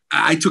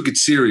 I took it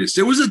serious.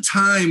 There was a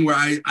time where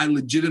I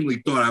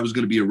legitimately thought I was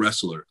going to be a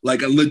wrestler.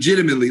 Like,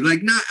 legitimately.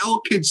 Like, not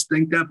all kids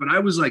think that, but I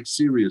was, like,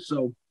 serious.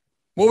 So,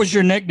 what was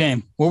your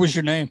nickname? What was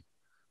your name?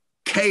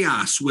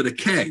 Chaos with a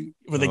K.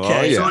 With a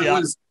K. So it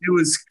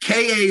was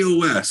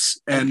KAOS.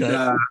 And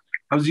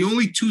I was the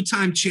only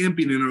 2-time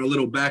champion in our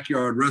little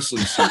backyard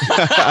wrestling circuit.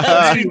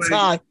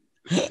 Anyway,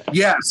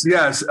 yes.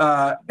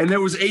 And there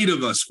was 8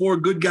 of us, 4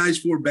 good guys,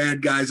 4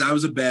 bad guys. I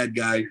was a bad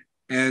guy.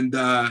 And,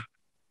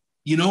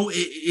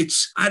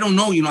 it's, I don't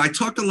know, I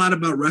talked a lot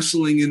about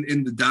wrestling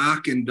in the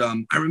doc. And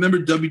I remember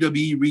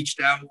WWE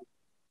reached out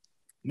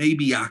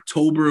maybe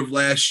October of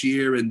last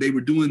year, and they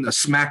were doing a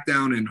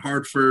SmackDown in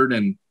Hartford,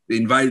 and they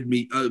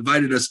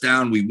invited us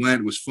down. We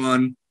went, it was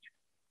fun.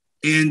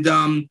 And,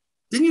 then,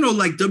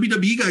 like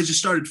WWE guys just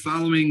started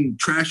following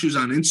Trashers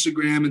on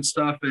Instagram and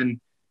stuff. And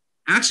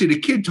actually the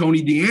kid,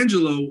 Tony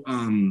D'Angelo,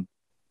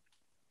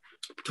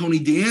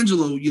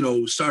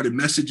 started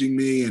messaging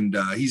me, and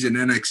he's in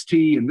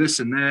NXT and this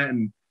and that.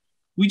 And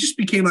we just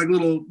became like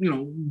little,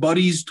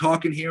 buddies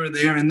talking here and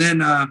there. And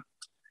then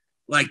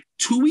like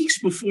 2 weeks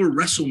before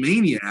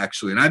WrestleMania,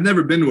 actually, and I've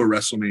never been to a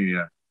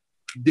WrestleMania,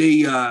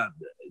 the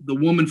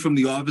woman from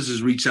the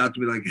offices reached out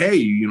to me like, hey,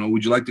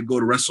 would you like to go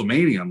to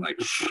WrestleMania? I'm like,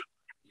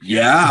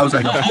 yeah, I was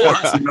like, of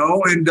course, and,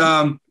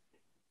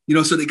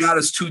 so they got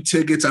us 2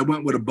 tickets. I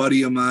went with a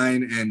buddy of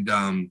mine, and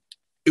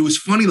it was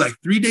funny, like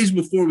 3 days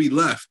before we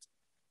left,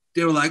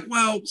 they were like,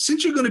 well,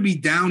 since you're going to be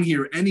down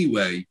here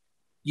anyway,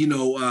 we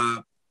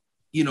want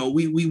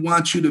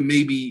you to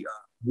maybe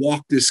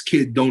walk this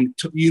kid.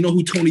 You know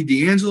who Tony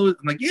D'Angelo is?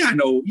 I'm like, yeah, I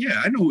know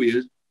who he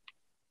is.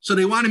 So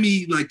they wanted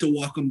me like to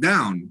walk him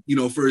down,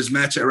 for his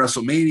match at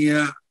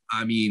WrestleMania.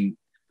 I mean,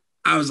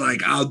 I was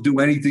like, I'll do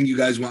anything you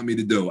guys want me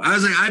to do. I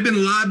was like, I've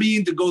been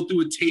lobbying to go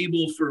through a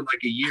table for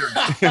like a year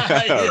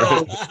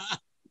now.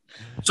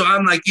 So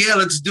I'm like, yeah,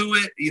 let's do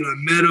it. I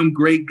met him,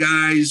 great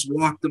guys,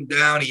 walked him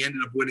down. He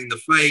ended up winning the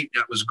fight.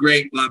 That was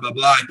great, blah, blah,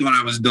 blah. I thought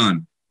I was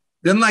done.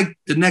 Then like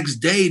the next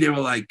day, they were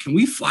like, can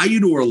we fly you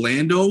to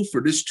Orlando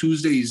for this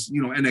Tuesday's,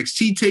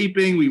 NXT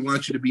taping? We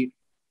want you to be.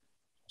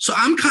 So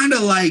I'm kind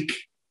of like,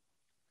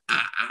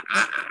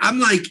 I'm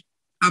like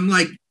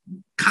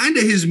kind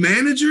of his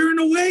manager in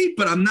a way,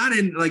 but I'm not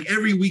in like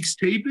every week's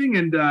taping.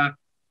 And,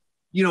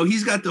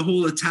 he's got the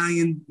whole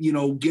Italian,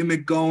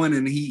 gimmick going,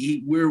 and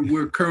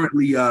we're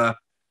currently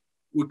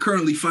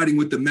fighting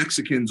with the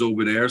Mexicans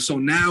over there. So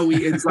now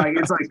it's like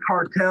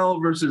cartel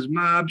versus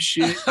mob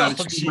shit.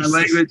 Excuse my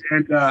language.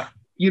 And, the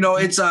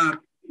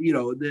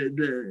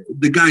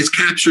guys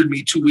captured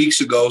me 2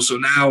 weeks ago. So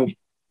now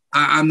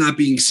I'm not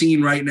being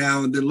seen right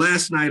now. And then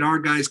last night, our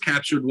guys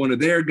captured one of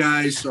their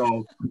guys.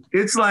 So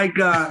it's like,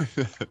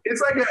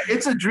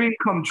 it's a dream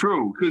come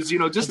true. Cause,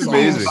 just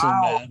amazing.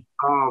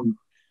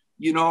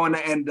 You know,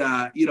 and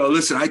you know,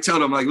 listen, I tell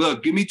them like,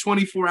 look, give me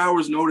 24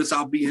 hours notice.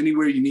 I'll be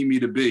anywhere you need me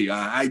to be.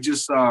 I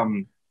just,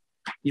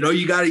 you know,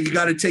 you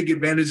gotta take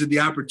advantage of the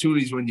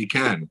opportunities when you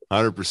can.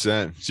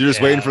 100%. So you're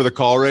just waiting for the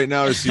call right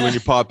now to see when you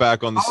pop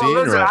back on the scene.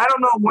 Listen, I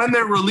don't know when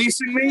they're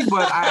releasing me,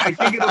 but I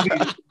think it'll be.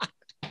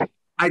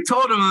 I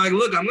told him, I'm like,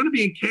 look, I'm going to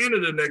be in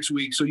Canada next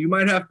week, so you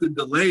might have to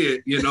delay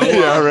it, you know?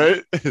 Yeah,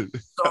 right.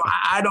 So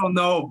I don't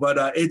know,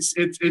 but it's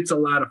a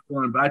lot of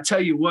fun. But I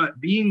tell you what,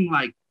 being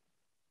like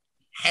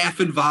half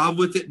involved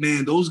with it,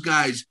 man, those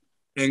guys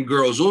and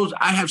girls,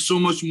 I have so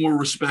much more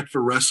respect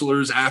for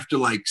wrestlers after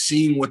like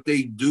seeing what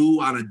they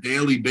do on a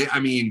daily basis. I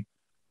mean,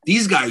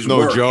 these guys no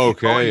work,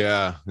 joke, you know?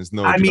 yeah. It's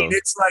no I joke. mean,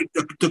 it's like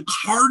the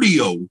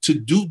cardio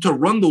to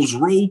run those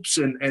ropes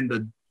and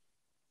the.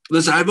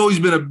 Listen, I've always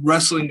been a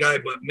wrestling guy,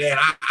 but man,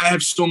 I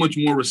have so much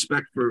more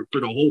respect for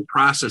the whole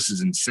process.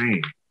 Is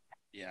insane.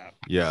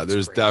 Yeah.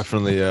 There's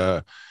definitely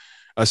a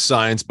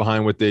science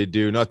behind what they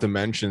do. Not to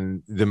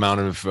mention the amount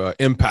of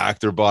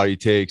impact their body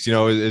takes. You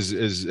know, as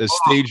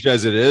staged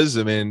as it is.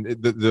 I mean,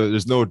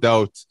 there's no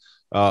doubt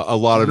a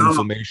lot of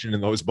inflammation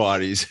in those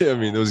bodies. I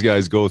mean, those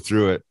guys go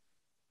through it.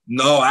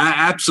 No,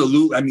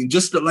 absolutely. I mean,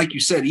 just like you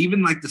said,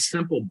 even like the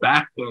simple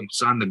back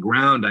bumps on the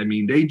ground. I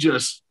mean, they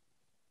just.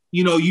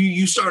 You know,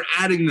 you start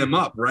adding them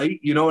up, right?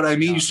 You know what I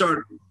mean? Yeah. You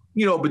start,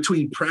 you know,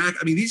 between practice.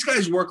 I mean, these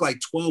guys work like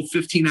 12,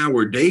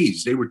 15-hour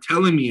days. They were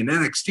telling me in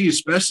NXT,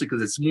 especially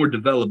because it's more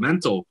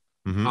developmental.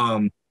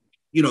 Mm-hmm.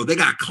 You know, they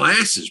got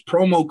classes,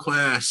 promo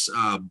class,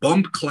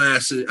 bump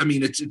classes. I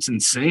mean, it's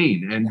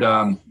insane.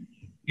 And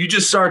you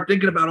just start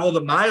thinking about all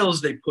the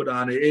miles they put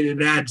on it.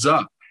 It adds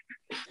up.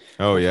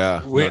 Oh,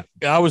 yeah.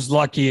 I was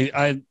lucky.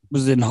 I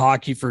was in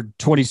hockey for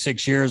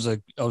 26 years. I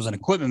was an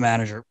equipment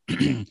manager.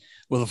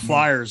 With the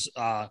Flyers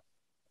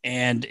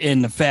and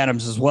in the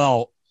Phantoms as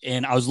well.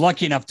 And I was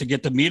lucky enough to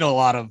get to meet a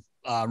lot of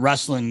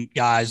wrestling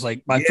guys.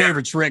 Like my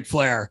favorite's Ric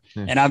Flair.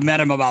 And I've met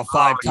him about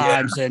 5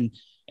 times.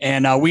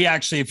 And we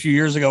actually, a few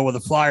years ago with the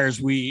Flyers,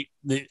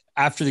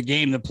 after the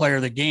game, the player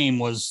of the game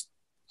was,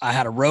 I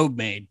had a robe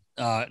made,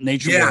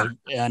 Nature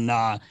Boy. And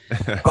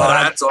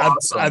that's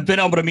awesome. I've been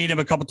able to meet him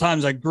a couple of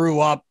times. I grew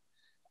up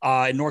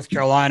in North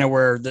Carolina,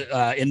 where the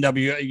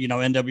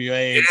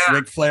NWA,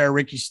 Ric Flair,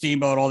 Ricky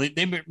Steamboat, all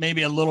they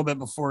maybe a little bit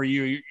before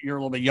you. You're a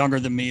little bit younger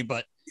than me,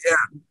 but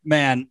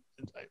man,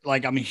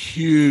 like I'm a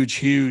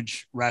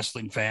huge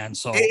wrestling fan.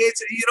 So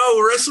it's, you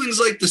know, wrestling's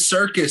like the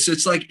circus.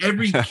 It's like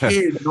every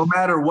kid, no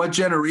matter what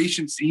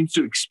generation, seems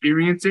to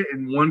experience it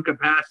in one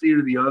capacity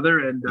or the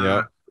other. And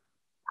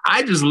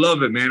I just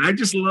love it, man. I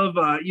just love,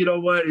 you know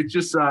what? It's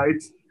just,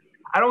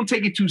 I don't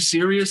take it too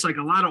serious. Like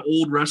a lot of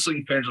old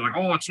wrestling fans are like,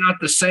 oh, it's not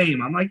the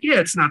same. I'm like, yeah,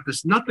 it's not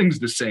this. Nothing's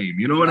the same.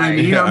 You know what I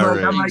mean? Yeah,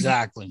 I'm like,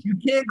 exactly. You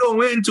can't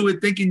go into it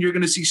thinking you're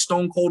going to see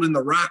Stone Cold and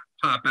The Rock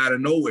pop out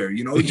of nowhere.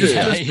 You know, just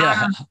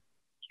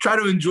try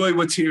to enjoy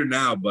what's here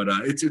now. But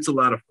it's a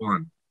lot of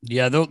fun.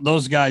 Yeah,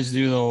 those guys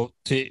do, though.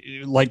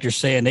 Like you're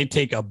saying, they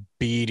take a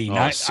beating.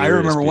 I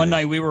remember one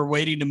night we were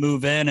waiting to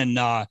move in,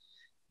 and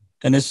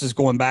this is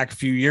going back a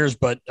few years,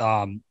 but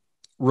the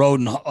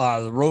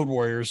Road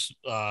Warriors.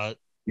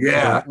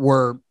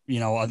 Were, you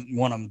know,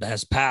 one of them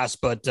has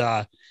passed, but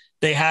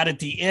they had at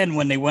the end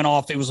when they went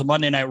off, it was a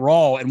Monday Night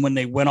Raw, and when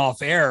they went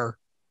off air,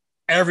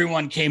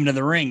 everyone came to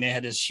the ring. They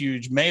had this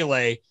huge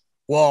melee.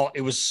 Well,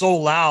 it was so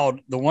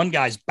loud, the one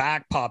guy's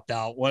back popped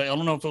out. Well, I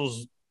don't know if it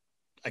was,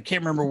 I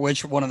can't remember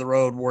which one of the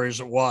Road Warriors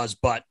it was,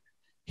 but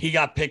he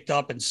got picked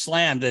up and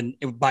slammed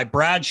by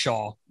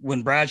Bradshaw,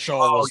 when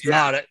Bradshaw was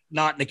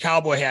not in the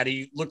cowboy hat.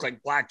 He looked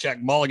like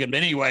Blackjack Mulligan, but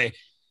anyway.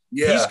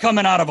 Yeah. He's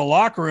coming out of a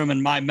locker room,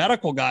 and my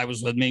medical guy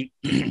was with me,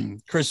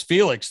 Chris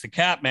Felix, the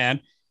Cat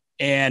Man.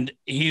 And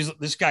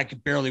this guy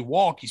could barely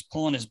walk. He's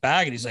pulling his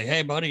bag, and he's like,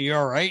 "Hey, buddy, you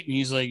all right?" And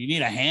he's like, "You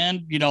need a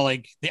hand?" You know,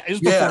 like it was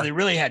before they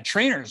really had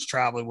trainers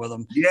traveling with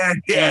them. Yeah.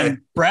 And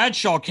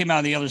Bradshaw came out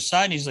on the other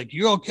side, and he's like,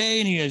 "You okay?"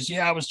 And he goes,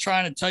 "Yeah, I was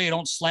trying to tell you,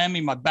 don't slam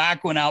me. My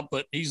back went out,"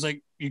 but he's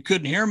like, "You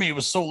couldn't hear me. It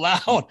was so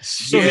loud."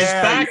 So his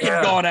back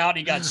had gone out. And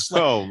he got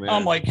slammed. Oh, man.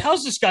 I'm like,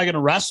 how's this guy going to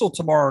wrestle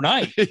tomorrow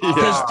night?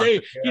 Because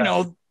you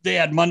know, they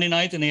had Monday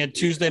night and they had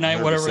Tuesday night,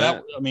 100%. Whatever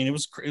that. I mean, it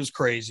was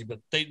crazy, but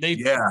they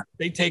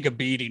take a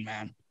beating,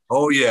 man.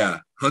 Oh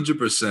yeah,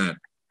 100%.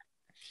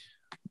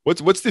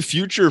 What's the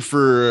future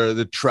for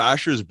the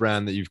Trashers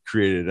brand that you've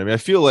created? I mean, I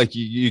feel like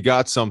you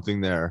got something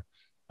there.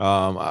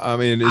 I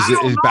mean, is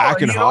it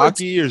back in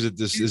hockey, or is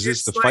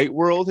this the fight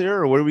world here,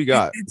 or what do we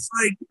got? It's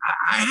like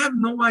I have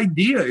no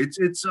idea.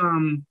 It's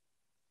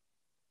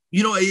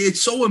you know,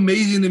 it's so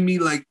amazing to me.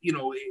 Like, you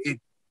know,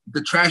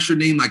 the Trasher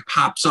name like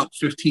pops up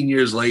 15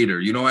 years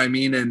later. You know what I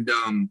mean? And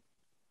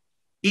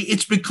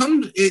it's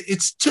become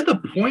it's to the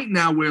point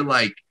now where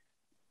like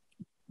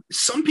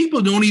some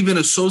people don't even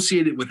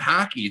associate it with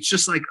hockey. It's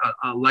just like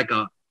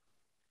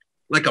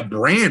a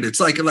brand. It's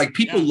like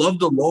people love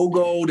the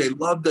logo. They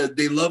love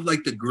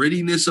like the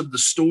grittiness of the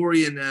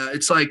story. And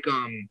it's like,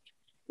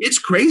 it's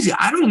crazy.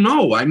 I don't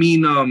know. I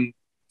mean,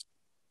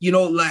 you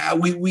know, like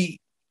we,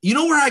 you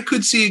know, where I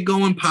could see it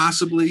going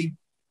possibly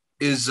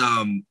is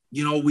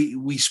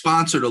we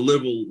sponsored a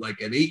little,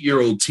 like an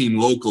 8-year-old team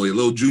locally, a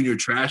little junior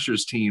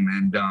trashers team.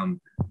 And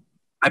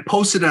I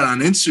posted that on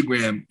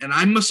Instagram, and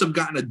I must have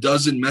gotten a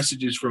dozen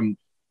messages from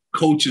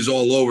coaches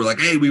all over, like,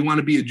 hey, we want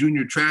to be a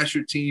junior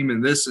trasher team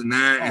and this and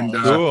that. And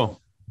cool.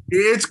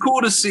 It's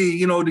cool to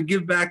see, to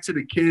give back to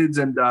the kids.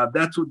 And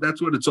that's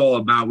what it's all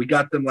about. We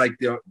got them like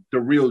the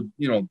real,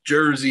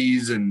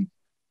 jerseys and,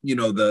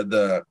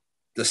 the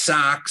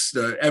socks,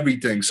 the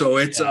everything. So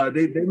it's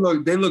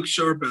they look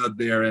sharp out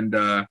there. And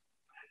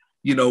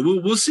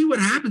we'll see what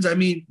happens. I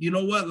mean, you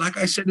know what? Like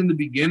I said in the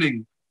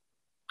beginning,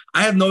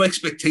 I have no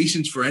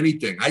expectations for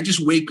anything. I just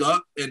wake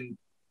up and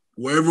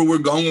wherever we're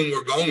going,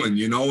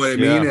 you know what I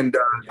mean? And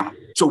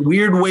it's a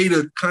weird way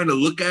to kind of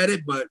look at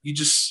it, but you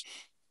just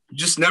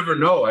never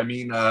know. I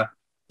mean,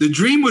 the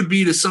dream would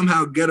be to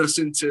somehow get us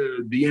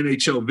into the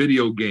NHL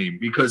video game,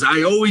 because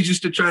I always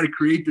used to try to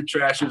create the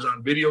Trashers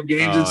on video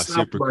games and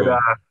stuff. But cool.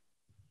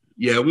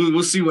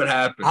 We'll see what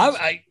happens.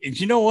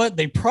 You know what?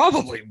 They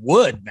probably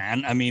would,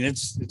 man. I mean,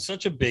 it's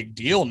such a big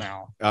deal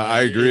now.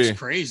 I agree. It's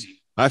crazy.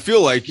 I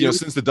feel like,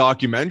 since the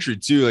documentary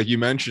too, like you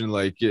mentioned,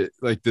 like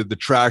the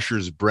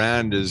Trashers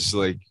brand is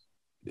like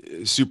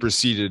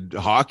superseded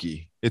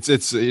hockey. It's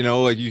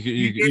like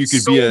you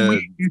could be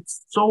a.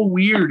 It's so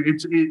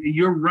weird.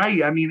 You're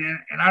right. I mean,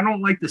 and I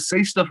don't like to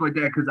say stuff like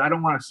that because I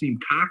don't want to seem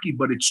cocky,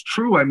 but it's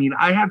true. I mean,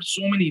 I have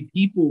so many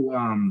people.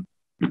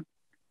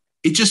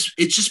 It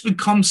just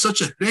becomes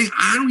such a thing.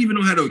 I don't even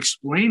know how to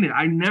explain it.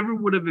 I never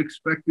would have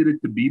expected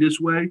it to be this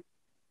way.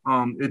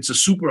 It's a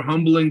super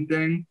humbling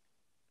thing.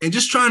 And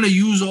just trying to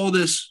use all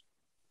this,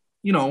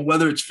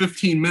 whether it's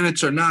 15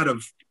 minutes or not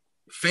of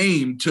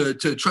fame to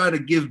try to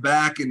give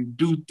back and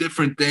do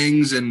different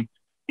things. And,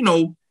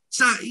 it's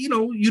not, you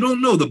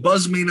don't know. The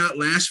buzz may not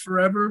last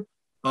forever.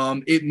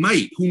 It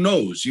might, who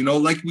knows,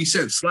 like we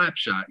said,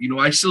 Slapshot,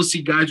 I still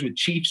see guys with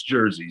Chiefs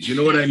jerseys. You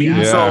know what I mean?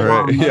 Yeah, so,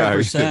 right.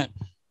 100%.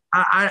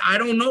 I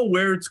don't know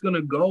where it's going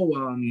to go.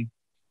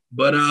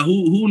 But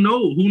who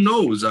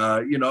knows?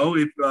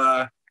 If,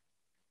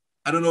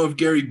 I don't know if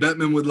Gary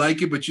Bettman would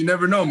like it, but you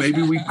never know.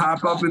 Maybe we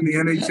pop up in the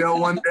NHL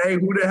one day.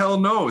 Who the hell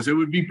knows? It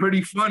would be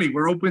pretty funny.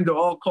 We're open to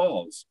all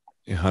calls.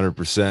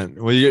 100%.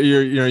 Well,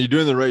 you're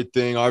doing the right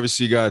thing.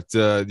 Obviously, you got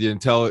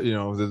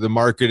the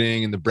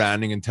marketing and the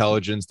branding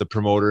intelligence, the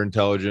promoter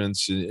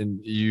intelligence, and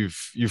you've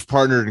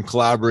partnered and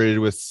collaborated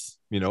with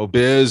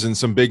Biz and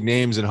some big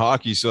names in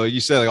hockey. So like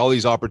you said, like all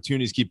these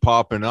opportunities keep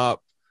popping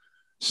up.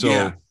 So.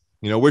 Yeah.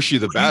 Wish you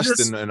the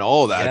best and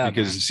all of that,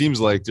 because it seems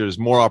like there's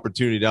more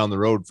opportunity down the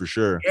road for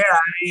sure. Yeah. I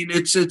mean,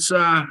 it's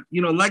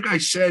like I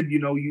said,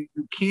 you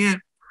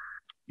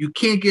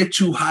can't get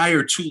too high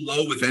or too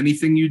low with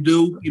anything you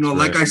do.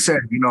 Like I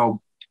said,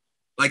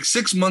 like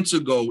 6 months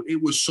ago,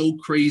 it was so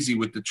crazy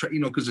with the,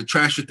 because the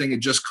Trasher thing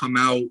had just come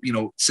out,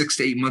 6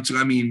 to 8 months ago.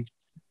 I mean,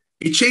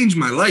 it changed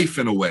my life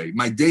in a way.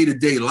 My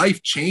day-to-day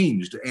life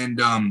changed. And,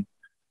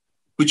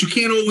 but you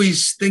can't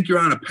always think you're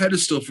on a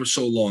pedestal for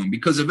so long,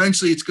 because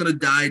eventually it's going to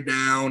die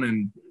down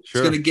and it's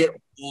going to get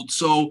old.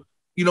 So,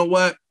 you know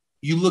what?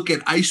 You look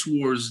at Ice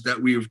Wars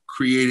that we're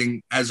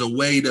creating as a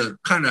way to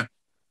kind of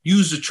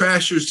use the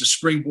Trashers to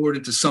springboard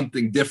into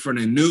something different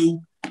and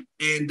new,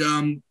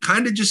 and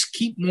kind of just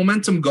keep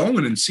momentum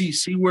going and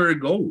see where it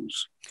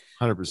goes.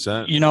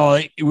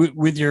 100%.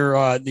 With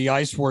your the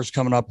Ice Wars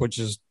coming up, which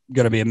is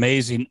going to be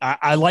amazing.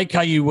 I like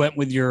how you went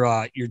with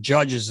your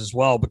judges as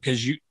well,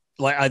 because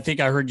like I think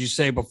I heard you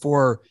say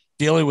before,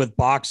 dealing with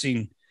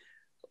boxing,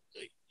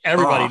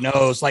 everybody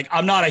knows. Like,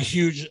 I'm not a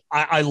huge.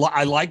 I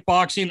like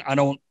boxing. I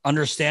don't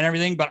understand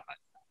everything, but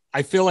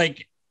I feel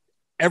like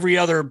every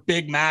other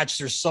big match,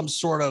 there's some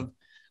sort of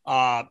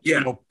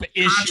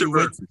issue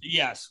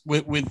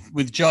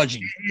with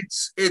judging.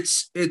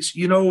 It's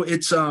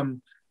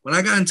when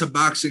I got into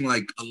boxing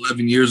like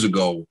 11 years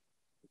ago,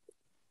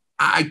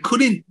 I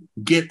couldn't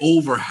get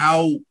over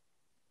how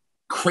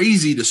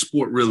crazy the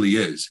sport really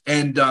is,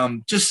 and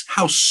just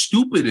how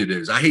stupid it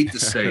is. I hate to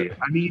say it.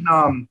 I mean,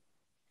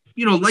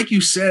 like you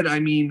said, I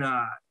mean,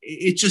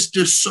 it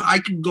just I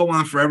can go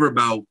on forever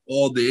about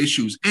all the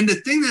issues. And the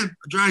thing that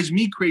drives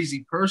me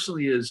crazy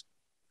personally is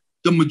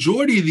the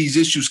majority of these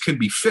issues can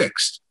be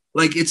fixed.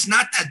 Like, it's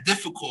not that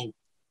difficult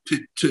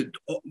to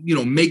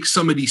make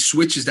some of these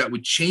switches that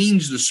would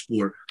change the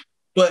sport,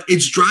 but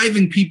it's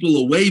driving people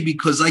away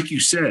because, like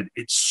you said,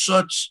 it's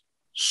such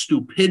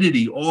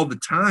stupidity all the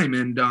time.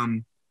 And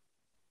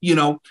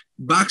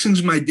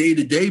boxing's my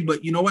day-to-day,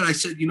 but you know what I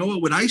said,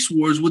 with Ice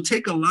Wars, we'll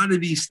take a lot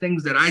of these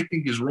things that I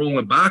think is wrong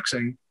with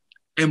boxing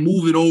and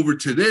move it over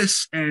to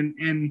this, and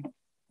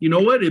you know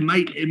what, it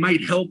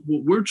might help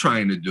what we're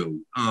trying to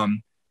do.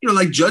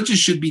 Like, judges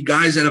should be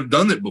guys that have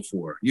done it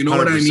before, you know 100%.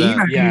 What I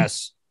mean?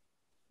 Yes.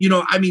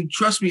 I mean,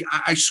 trust me,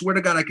 I swear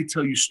to God, I could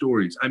tell you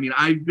stories. I mean,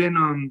 I've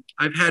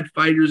had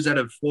fighters that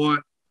have fought.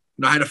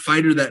 I had a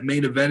fighter that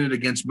main evented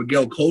against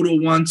Miguel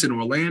Cotto once in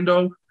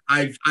Orlando.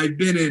 I've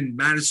been in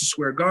Madison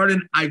Square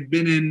Garden. I've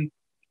been in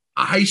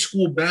a high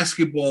school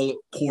basketball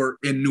court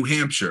in New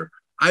Hampshire.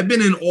 I've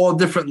been in all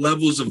different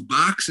levels of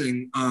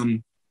boxing.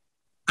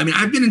 I mean,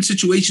 I've been in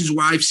situations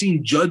where I've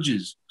seen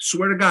judges,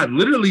 swear to God,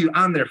 literally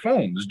on their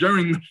phones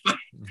during the fight,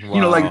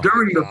 Wow. like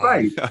during the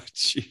fight. Oh,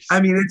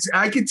 I mean,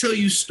 I can tell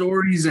you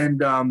stories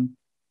and,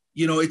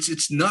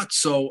 it's nuts.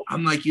 So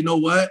I'm like, you know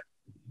what?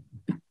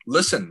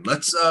 Listen,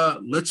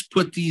 let's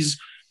put these,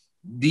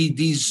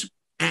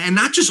 and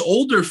not just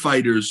older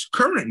fighters,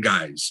 current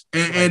guys.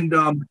 And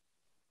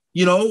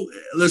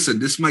listen,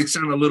 this might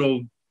sound a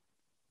little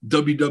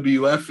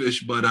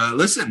WWF-ish, but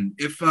listen,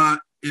 if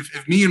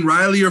me and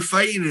Riley are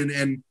fighting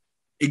and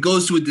it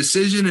goes to a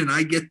decision and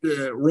I get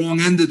the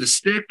wrong end of the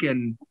stick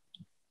and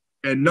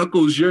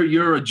Knuckles,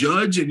 you're a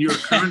judge and you're a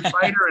current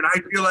fighter and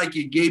I feel like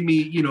you gave me,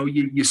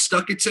 you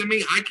stuck it to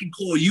me, I can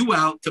call you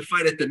out to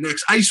fight at the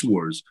next Ice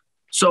Wars.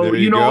 So,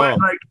 what,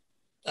 like,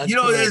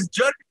 cool.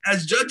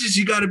 As judges,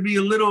 you got to be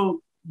a little,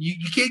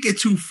 you can't get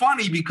too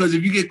funny because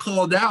if you get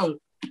called out,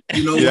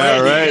 yeah,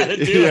 right.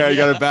 You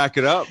got to back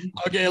it up.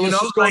 Okay, let's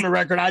just go on the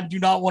record. I do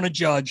not want to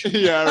judge.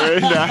 Yeah,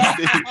 right.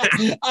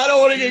 I don't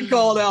want to get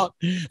called out.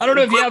 I don't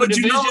know if you have a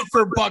division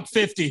for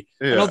 $150.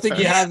 Yeah. I don't think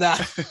you have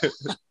that.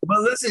 But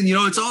listen,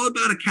 it's all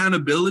about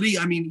accountability.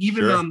 I mean,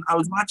 even I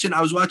was watching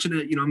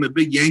it. I'm a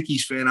big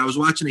Yankees fan. I was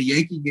watching a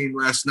Yankee game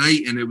last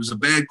night, and it was a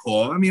bad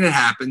call. I mean, it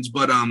happens,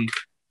 but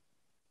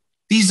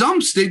these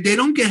umps they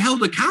don't get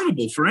held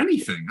accountable for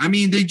anything. I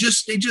mean, they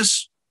just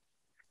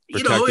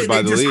protected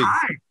by the league.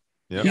 Hide.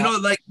 Yep.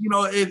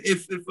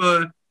 If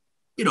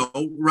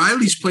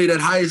Riley's played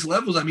at highest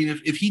levels. I mean,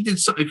 if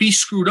he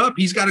screwed up,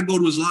 he's got to go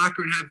to his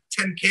locker and have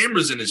 10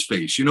 cameras in his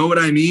face. You know what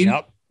I mean?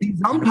 Yep.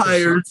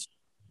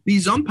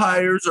 These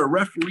umpires or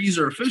referees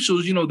or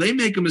officials, they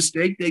make a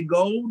mistake. They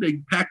go,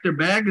 they pack their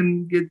bag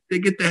and they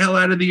get the hell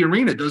out of the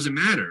arena. It doesn't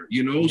matter,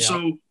 Yep.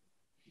 So,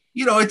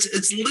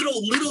 it's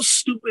little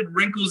stupid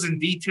wrinkles and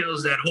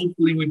details that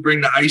hopefully we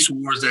bring to Ice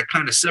Wars that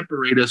kind of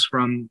separate us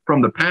from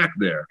the pack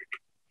there.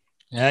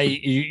 Yeah,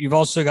 you've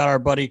also got our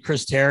buddy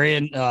Chris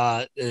Terrian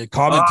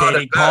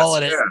commentating,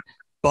 calling it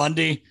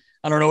Bundy.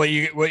 I don't know what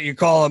you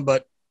call him,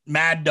 but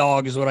Mad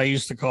Dog is what I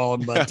used to call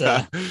him. But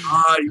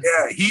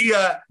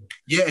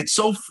it's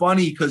so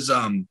funny because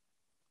I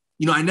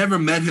never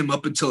met him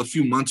up until a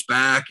few months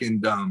back,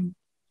 and our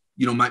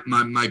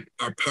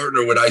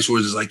partner with Ice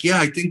Wars is like, yeah,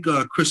 I think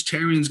Chris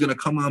Terrian's gonna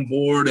come on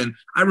board, and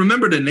I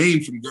remember the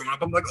name from growing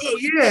up. I'm like, oh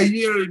yeah,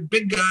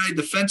 big guy,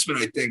 defenseman,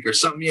 I think, or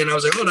something. And I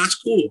was like, oh, that's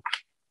cool.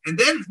 And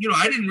then,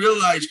 I didn't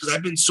realize because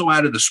I've been so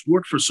out of the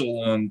sport for so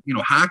long,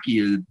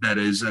 hockey that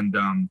is. And,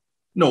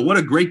 what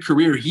a great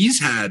career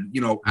he's had,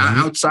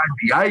 outside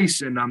the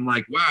ice. And I'm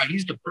like, wow,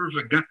 he's the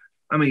perfect guy.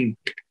 I mean,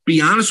 be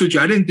honest with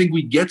you, I didn't think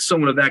we'd get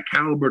someone of that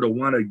caliber to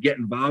want to get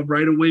involved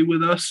right away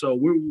with us. So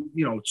we're,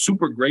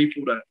 super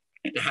grateful to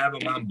have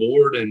him on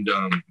board. And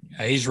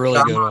he's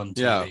really good on TV.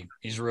 Yeah.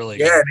 He's really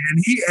good.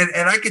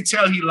 And I could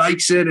tell he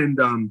likes it. And,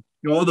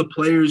 all the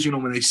players,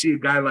 when they see a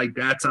guy like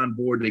that's on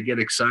board, they get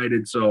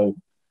excited. So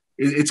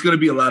it's going to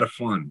be a lot of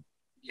fun.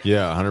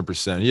 Yeah,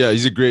 100%. Yeah,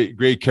 he's a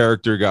great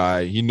character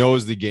guy. He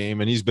knows the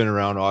game, and he's been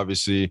around,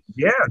 obviously.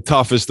 Yeah, the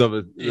toughest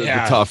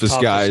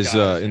guys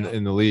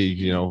in the league.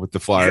 With the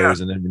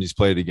Flyers, and then when he's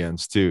played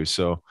against too.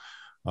 So,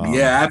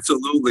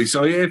 absolutely.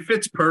 So it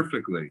fits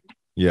perfectly.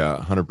 Yeah,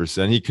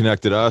 100%. He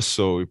connected us,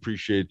 so we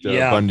appreciate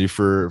Bundy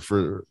for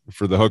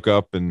the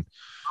hookup and.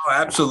 Oh,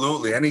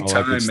 absolutely.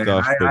 Anytime, man.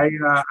 Stuff, I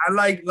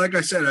like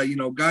I said,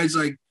 guys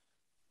like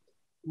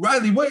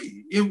Riley.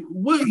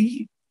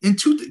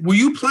 Were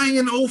you playing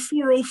in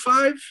 04,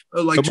 05?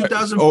 Like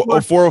 2004?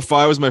 04,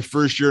 05 was my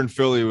first year in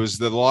Philly. It was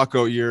the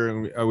lockout year,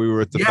 and we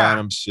were at the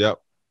Phantoms. Yep.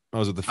 I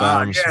was at the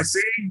Phantoms. See,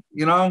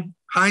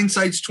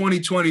 hindsight's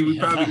 2020. We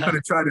probably could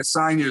have tried to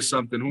sign you or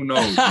something. Who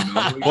knows?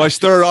 Well, I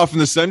started off in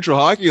the Central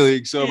Hockey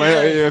League. So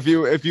if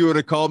you would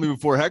have called me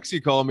before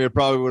Hexy called me, I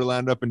probably would have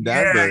landed up in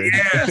Danbury.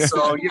 Yeah.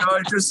 So,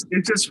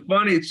 it's just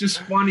funny. It's just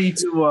funny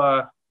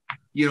to,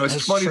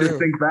 it's funny to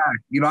think back.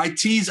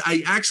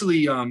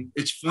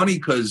 It's funny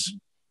because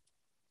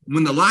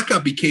when the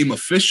lockout became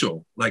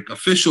official for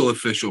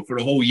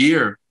the whole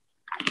year,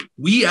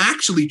 we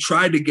actually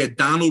tried to get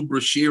Donald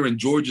Brashear and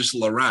Georges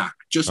Larac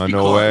just because.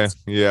 No way.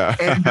 Yeah.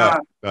 And,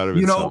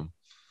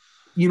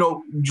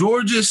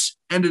 Georges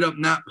ended up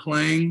not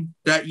playing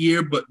that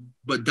year, but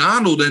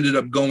Donald ended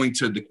up going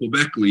to the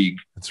Quebec League.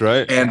 That's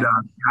right. And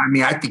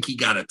I think he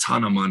got a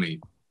ton of money.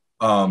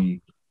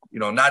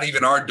 Not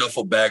even our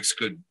duffel bags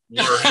could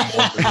lure him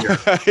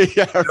over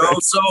here.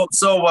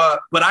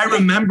 But I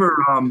remember,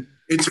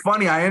 it's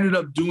funny. I ended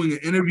up doing an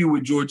interview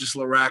with Georges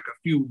Larac a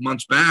few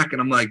months back,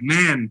 and I'm like,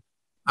 man,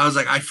 I was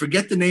like, I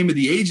forget the name of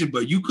the agent,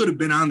 but you could have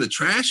been on the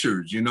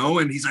Trashers,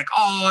 And he's like,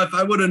 oh, if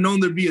I would have known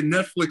there'd be a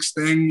Netflix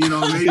thing, maybe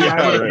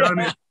I would have done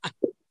it.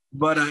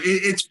 But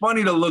it's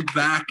funny to look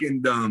back,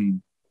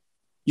 and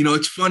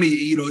it's funny,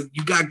 you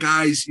got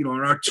guys, in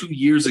our 2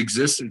 years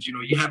existence,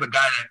 you have a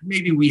guy that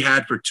maybe we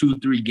had for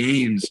 2-3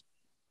 games,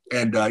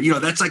 and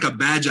that's like a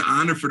badge of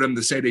honor for them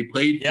to say they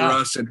played for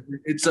us, and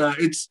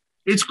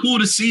it's cool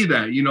to see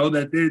that,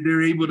 that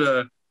they're able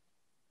to,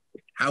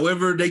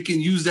 however they can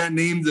use that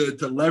name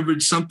to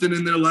leverage something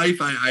in their life.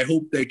 I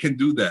hope they can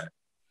do that.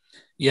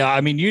 Yeah,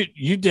 I mean,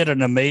 you did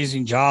an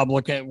amazing job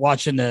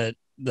watching the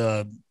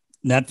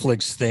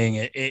Netflix thing.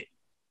 It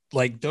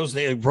like those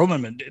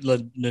Roman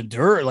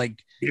Nadur,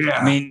 like Yeah.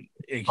 I mean,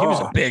 he was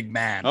a big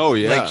man. Oh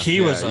yeah, like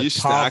he was a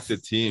stacked tough. the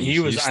team. He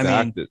was.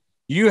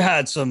 You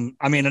had some.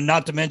 I mean, and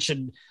not to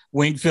mention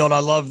Wingfield. I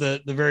love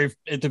the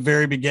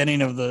very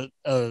beginning of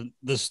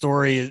the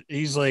story.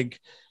 He's like,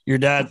 your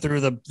dad threw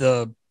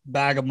the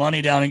bag of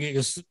money down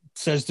and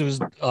says to his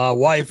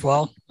wife,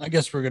 well, I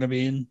guess we're going to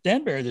be in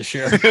Danbury this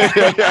year.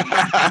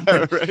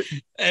 Right.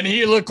 And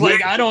he looked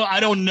like, I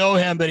don't know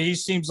him, but he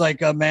seems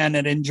like a man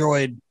that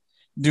enjoyed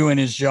doing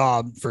his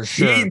job for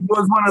sure. He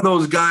was one of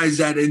those guys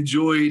that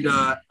enjoyed, and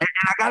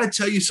I got to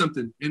tell you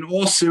something in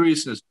all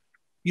seriousness,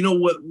 you know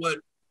what,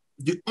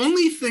 the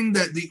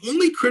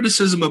only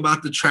criticism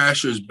about the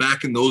Trashers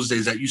back in those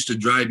days that used to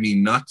drive me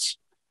nuts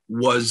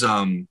was,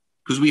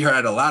 because we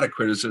had a lot of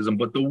criticism,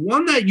 but the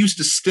one that used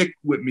to stick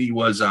with me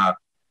was,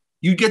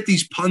 you get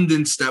these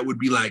pundits that would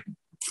be like,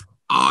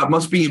 it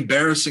must be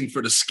embarrassing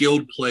for the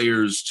skilled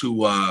players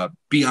to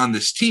be on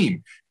this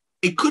team.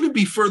 It couldn't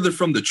be further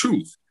from the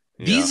truth.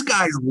 Yeah. These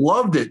guys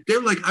loved it.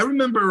 They're like, I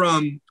remember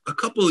a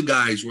couple of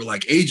guys were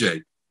like,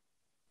 AJ,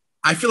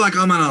 I feel like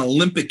I'm on an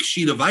Olympic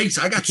sheet of ice.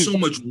 I got so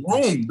much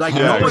room. Like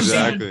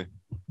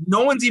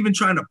no one's even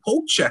trying to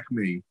poke check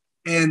me.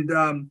 And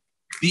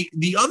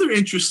the other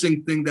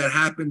interesting thing that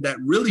happened that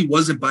really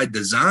wasn't by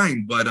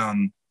design, but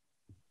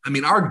I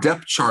mean, our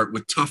depth chart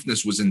with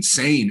toughness was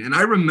insane. And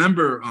I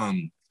remember,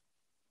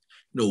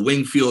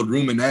 Wingfield,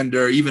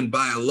 Rumenender, even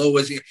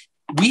Bialowas,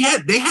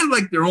 they had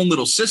like their own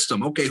little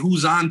system. Okay,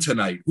 who's on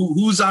tonight?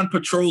 Who's on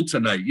patrol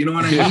tonight? You know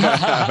what I mean?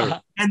 Yeah.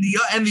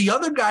 And the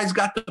other guys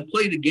got to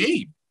play the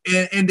game.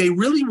 And they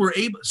really were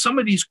able, some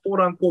of these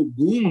quote unquote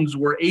goons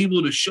were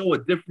able to show a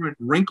different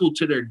wrinkle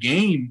to their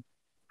game.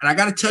 And I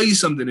got to tell you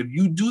something, if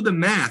you do the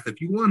math,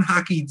 if you won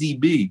Hockey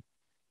DB,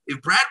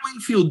 if Brad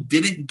Wingfield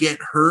didn't get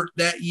hurt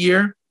that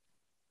year,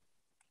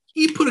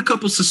 he put a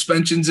couple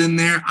suspensions in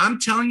there. I'm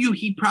telling you,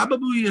 he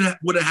probably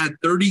would have had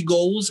 30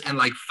 goals and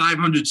like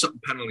 500 something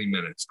penalty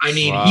minutes. I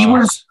mean,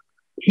 wow.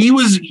 he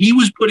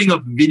was putting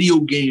up video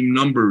game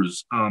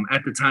numbers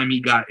at the time he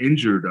got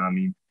injured. I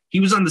mean, he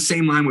was on the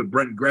same line with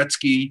Brent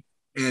Gretzky,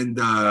 and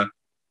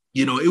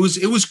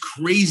it was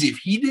crazy. If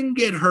he didn't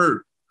get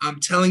hurt, I'm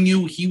telling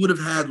you, he would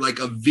have had like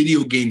a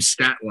video game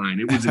stat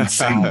line. It was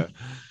insane.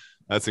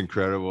 That's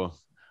incredible.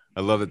 I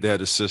love that they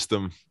had a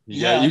system.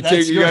 You guys are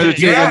taking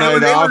a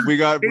night off.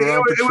 We're on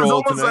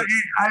patrol tonight.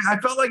 Like, I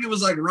felt like it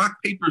was like rock,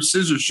 paper,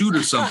 scissors, shoot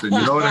or something.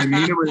 You know what I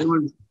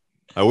mean?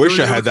 I wish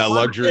I had that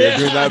luxury of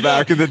doing that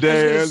back in the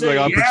day. It was like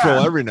on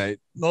patrol every night.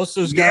 Most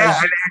of those guys,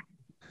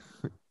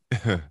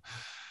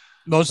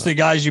 most of the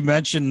guys you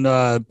mentioned,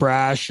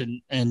 Brash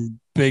and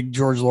Big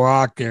George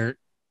Larock,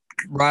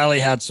 Riley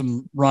had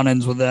some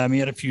run-ins with them. He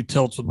had a few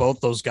tilts with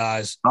both those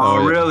guys.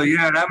 Oh, really?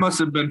 Yeah, that must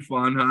have been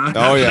fun, huh?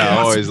 Oh, yeah,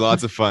 always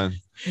lots of fun.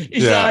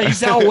 He's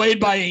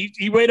outweighed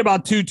he weighed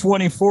about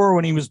 224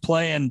 when he was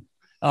playing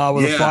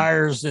with the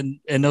Flyers, and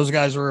those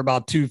guys were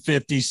about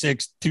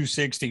 256,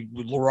 260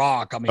 with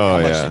Larock. I mean,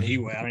 how much did he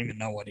weigh? I don't even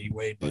know what he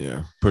weighed.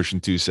 But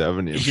pushing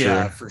 270.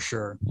 For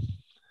sure.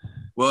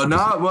 Well,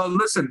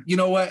 listen, you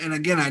know what? And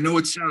again, I know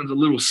it sounds a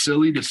little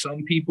silly to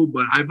some people,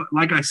 but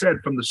like I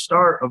said, from the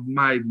start of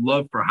my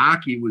love for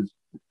hockey was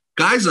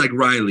guys like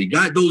Riley,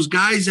 those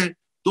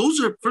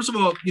are, first of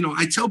all,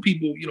 I tell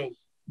people,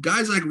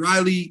 guys like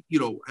Riley,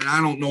 and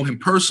I don't know him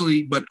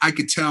personally, but I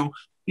could tell,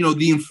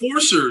 the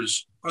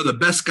enforcers are the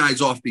best guys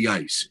off the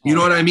ice. You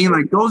know what I mean?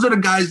 Like those are the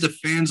guys the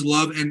fans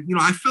love. And,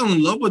 I fell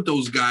in love with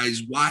those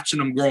guys watching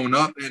them growing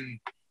up. And,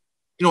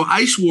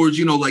 Ice Wars,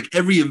 like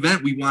every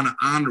event we want to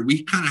honor,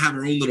 we kind of have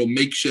our own little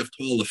makeshift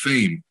Hall of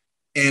Fame.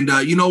 And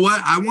you know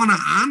what? I want to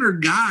honor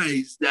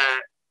guys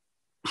that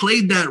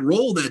played that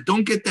role, that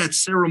don't get that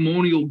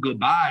ceremonial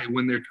goodbye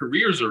when their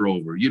careers are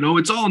over.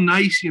 It's all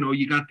nice.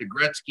 You got the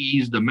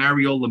Gretzkys, the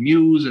Mario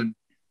Lemieux, and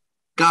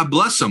God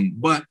bless them.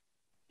 But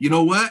you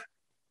know what?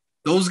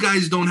 Those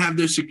guys don't have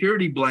their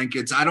security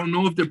blankets. I don't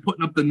know if they're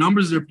putting up the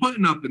numbers they're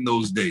putting up in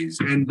those days.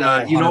 And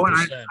you know what?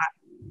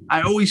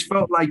 I always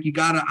felt like you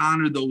got to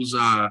honor those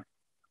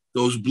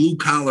blue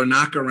collar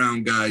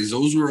knockaround guys.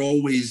 Those were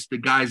always the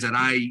guys that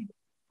I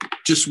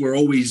just were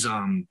always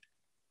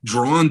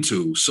drawn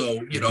to.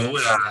 So,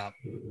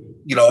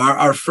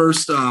 our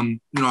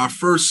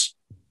first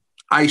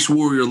Ice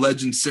Warrior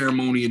Legend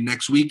ceremony, and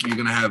next week you're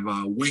going to have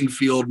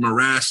Wingfield,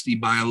 Morasti,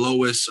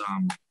 Bialowas,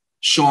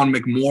 Sean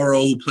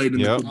McMorrow, who played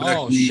in the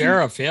Quebec League.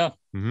 Sheriff, yeah.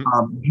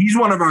 Mm-hmm. He's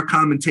one of our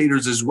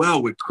commentators as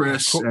well with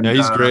Chris. Cool. And,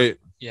 he's great.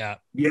 Yeah.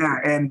 Yeah.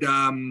 And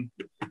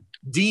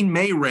Dean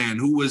Mayran,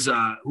 who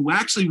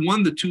actually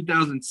won the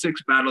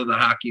 2006 Battle of the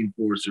Hockey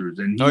Enforcers.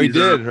 And he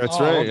did. That's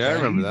right. Okay. Yeah, I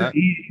remember that.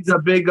 He's a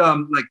big,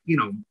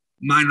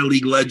 minor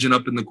league legend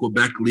up in the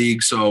Quebec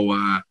League. So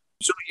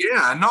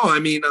yeah, no, I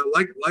mean,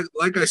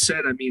 like I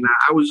said, I mean,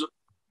 I was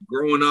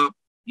growing up,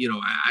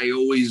 I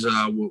always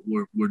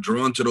were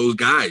drawn to those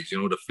guys,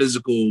 the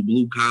physical,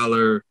 blue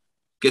collar,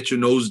 get your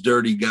nose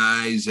dirty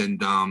guys.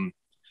 And,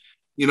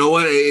 you know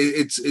what?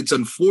 It's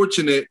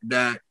unfortunate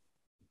that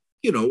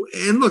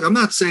and look, I'm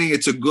not saying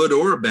it's a good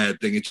or a bad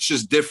thing. It's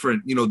just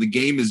different. The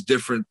game is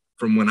different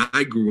from when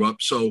I grew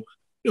up. So,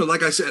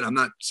 like I said, I'm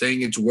not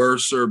saying it's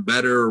worse or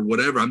better or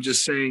whatever. I'm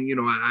just saying,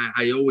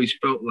 I always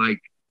felt like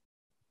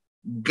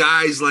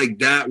guys like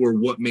that were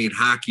what made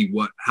hockey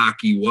what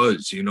hockey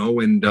was, and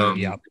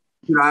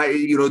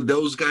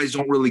those guys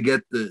don't really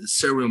get the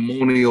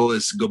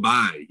ceremonialist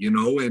goodbye,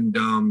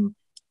 and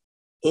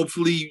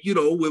hopefully,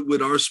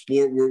 with our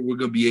sport, we're going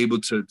to be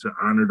able to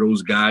honor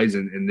those guys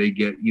and they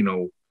get,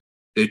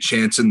 their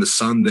chance in the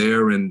sun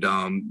there. And,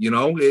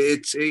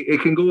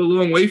 it can go a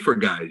long way for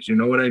guys, you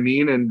know what I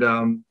mean? And,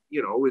 I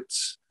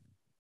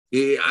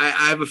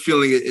have a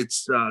feeling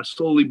it's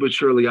slowly but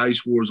surely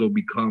Ice Wars will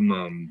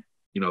become,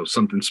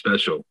 something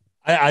special.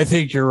 I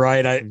think you're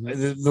right.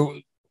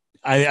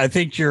 I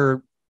think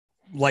you're,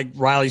 like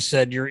Riley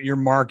said, your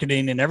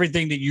marketing and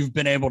everything that you've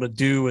been able to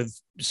do with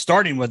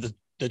starting with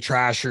the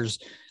Trashers.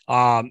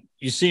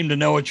 You seem to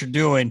know what you're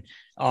doing.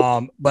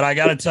 But I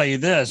got to tell you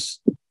this,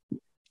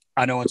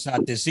 I know it's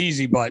not this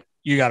easy, but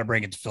you got to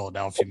bring it to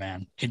Philadelphia,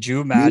 man. Could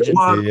you imagine?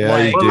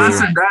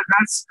 Listen,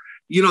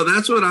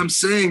 that's what I'm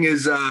saying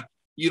is,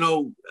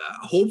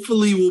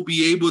 hopefully we'll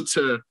be able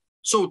to.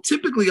 So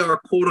typically our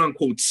quote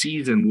unquote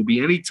season will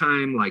be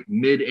anytime like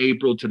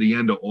mid-April to the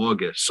end of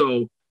August.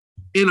 So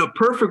in a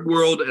perfect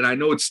world, and I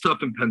know it's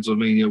tough in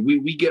Pennsylvania,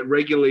 we get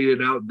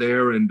regulated out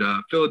there, and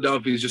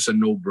Philadelphia is just a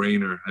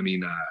no-brainer. I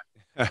mean,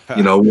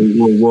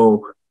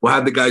 we'll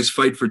have the guys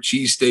fight for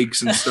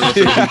cheesesteaks and stuff.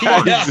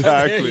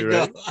 Exactly,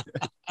 right?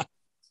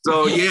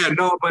 So,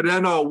 but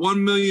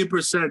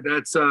 1,000,000%.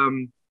 That's,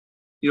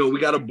 we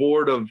got a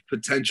board of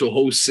potential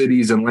host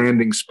cities and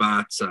landing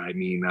spots. I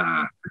mean,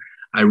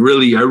 I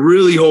really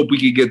hope we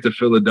could get to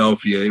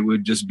Philadelphia. It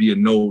would just be a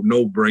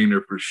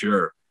no-brainer for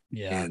sure.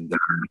 Yeah. And,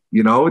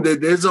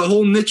 there's a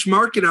whole niche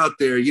market out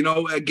there.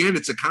 Again,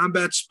 it's a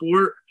combat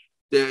sport.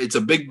 It's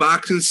a big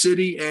boxing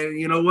city. And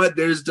you know what?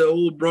 There's the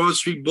old Broad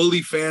Street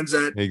Bully fans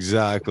that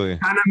exactly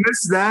kind of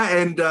miss that.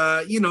 And,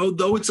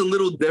 though it's a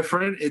little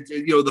different,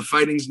 the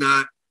fighting's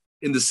not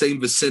in the same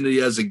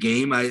vicinity as a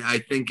game.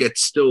 I think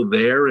it's still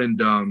there.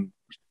 And,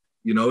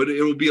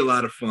 it'll be a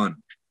lot of fun.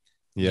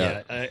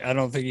 Yeah. I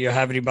don't think you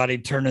have anybody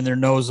turning their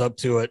nose up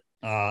to it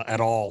at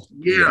all.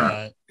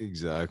 Yeah,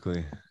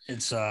 exactly.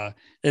 It's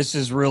this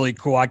is really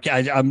cool.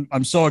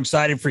 I'm so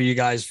excited for you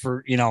guys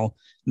for,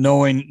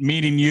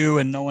 meeting you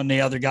and knowing the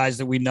other guys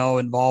that we know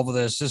involved with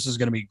this. This is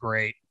going to be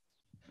great.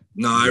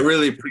 No, I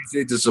really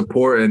appreciate the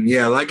support. And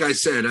like I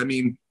said, I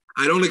mean,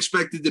 I don't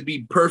expect it to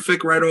be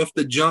perfect right off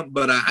the jump,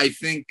 but I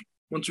think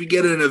once we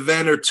get an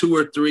event or two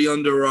or three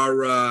under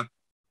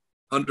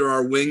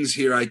our wings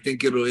here, I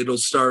think it'll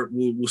start.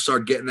 We'll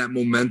start getting that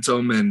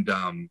momentum, and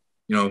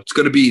it's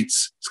gonna be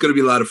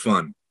a lot of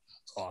fun.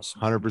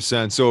 Awesome,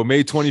 100%. So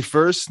May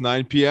 21st,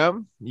 9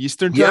 p.m.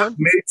 Eastern time.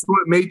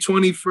 May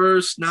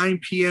 21st, 9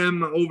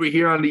 p.m. over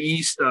here on the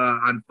East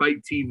on Fight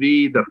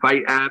TV, the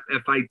Fight app,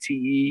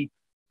 FITE.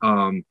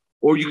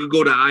 Or you could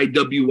go to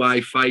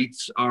IWI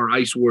Fights, our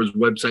Ice Wars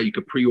website. You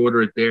could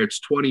pre-order it there. It's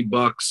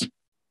 $20.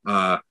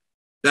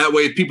 That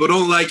way, if people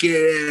don't like it,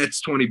 it's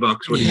 $20.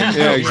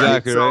 Yeah,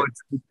 exactly. Right?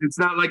 So it's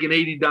not like an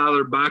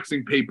 $80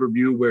 boxing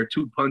pay-per-view where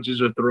two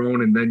punches are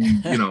thrown and then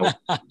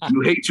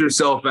you hate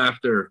yourself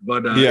after.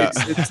 But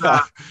it's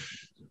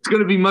going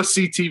to be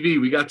must-see TV.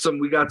 We got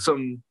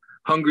some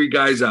hungry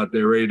guys out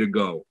there ready to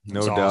go.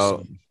 No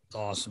doubt.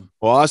 Awesome.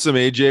 Well, awesome,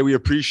 AJ. We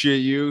appreciate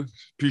you.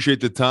 Appreciate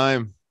the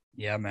time.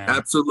 Yeah, man.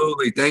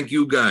 Absolutely. Thank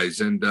you,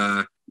 guys. And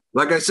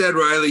like I said,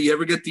 Riley, you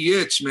ever get the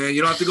itch, man?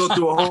 You don't have to go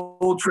through a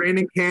whole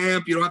training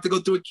camp. You don't have to go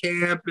through a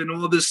camp and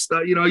all this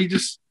stuff.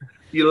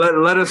 You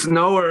let us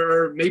know,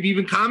 or maybe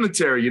even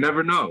commentary. You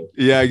never know.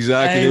 Yeah,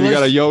 exactly. Hey, you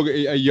got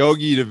a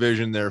yogi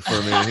division there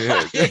for me.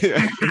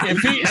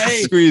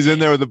 Squeeze in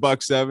there with the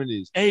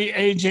 $170s.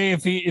 Hey,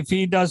 AJ, if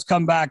he does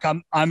come back,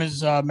 I'm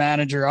his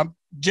manager. I'm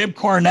Jim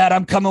Cornette.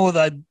 I'm coming with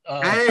a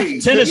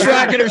tennis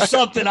racket or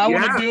something. I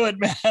want to do it,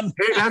 man.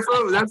 Hey,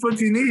 that's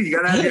what you need. You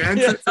got to have your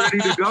entrance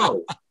ready to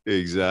go.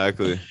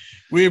 Exactly.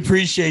 We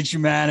appreciate you,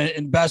 man,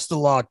 and best of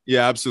luck.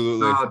 Yeah,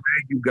 absolutely. Thank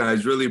you,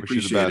 guys. Really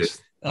appreciate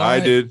it.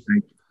 I did.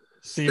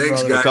 See you,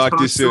 Thanks, brother. guys. Talk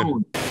to you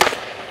soon.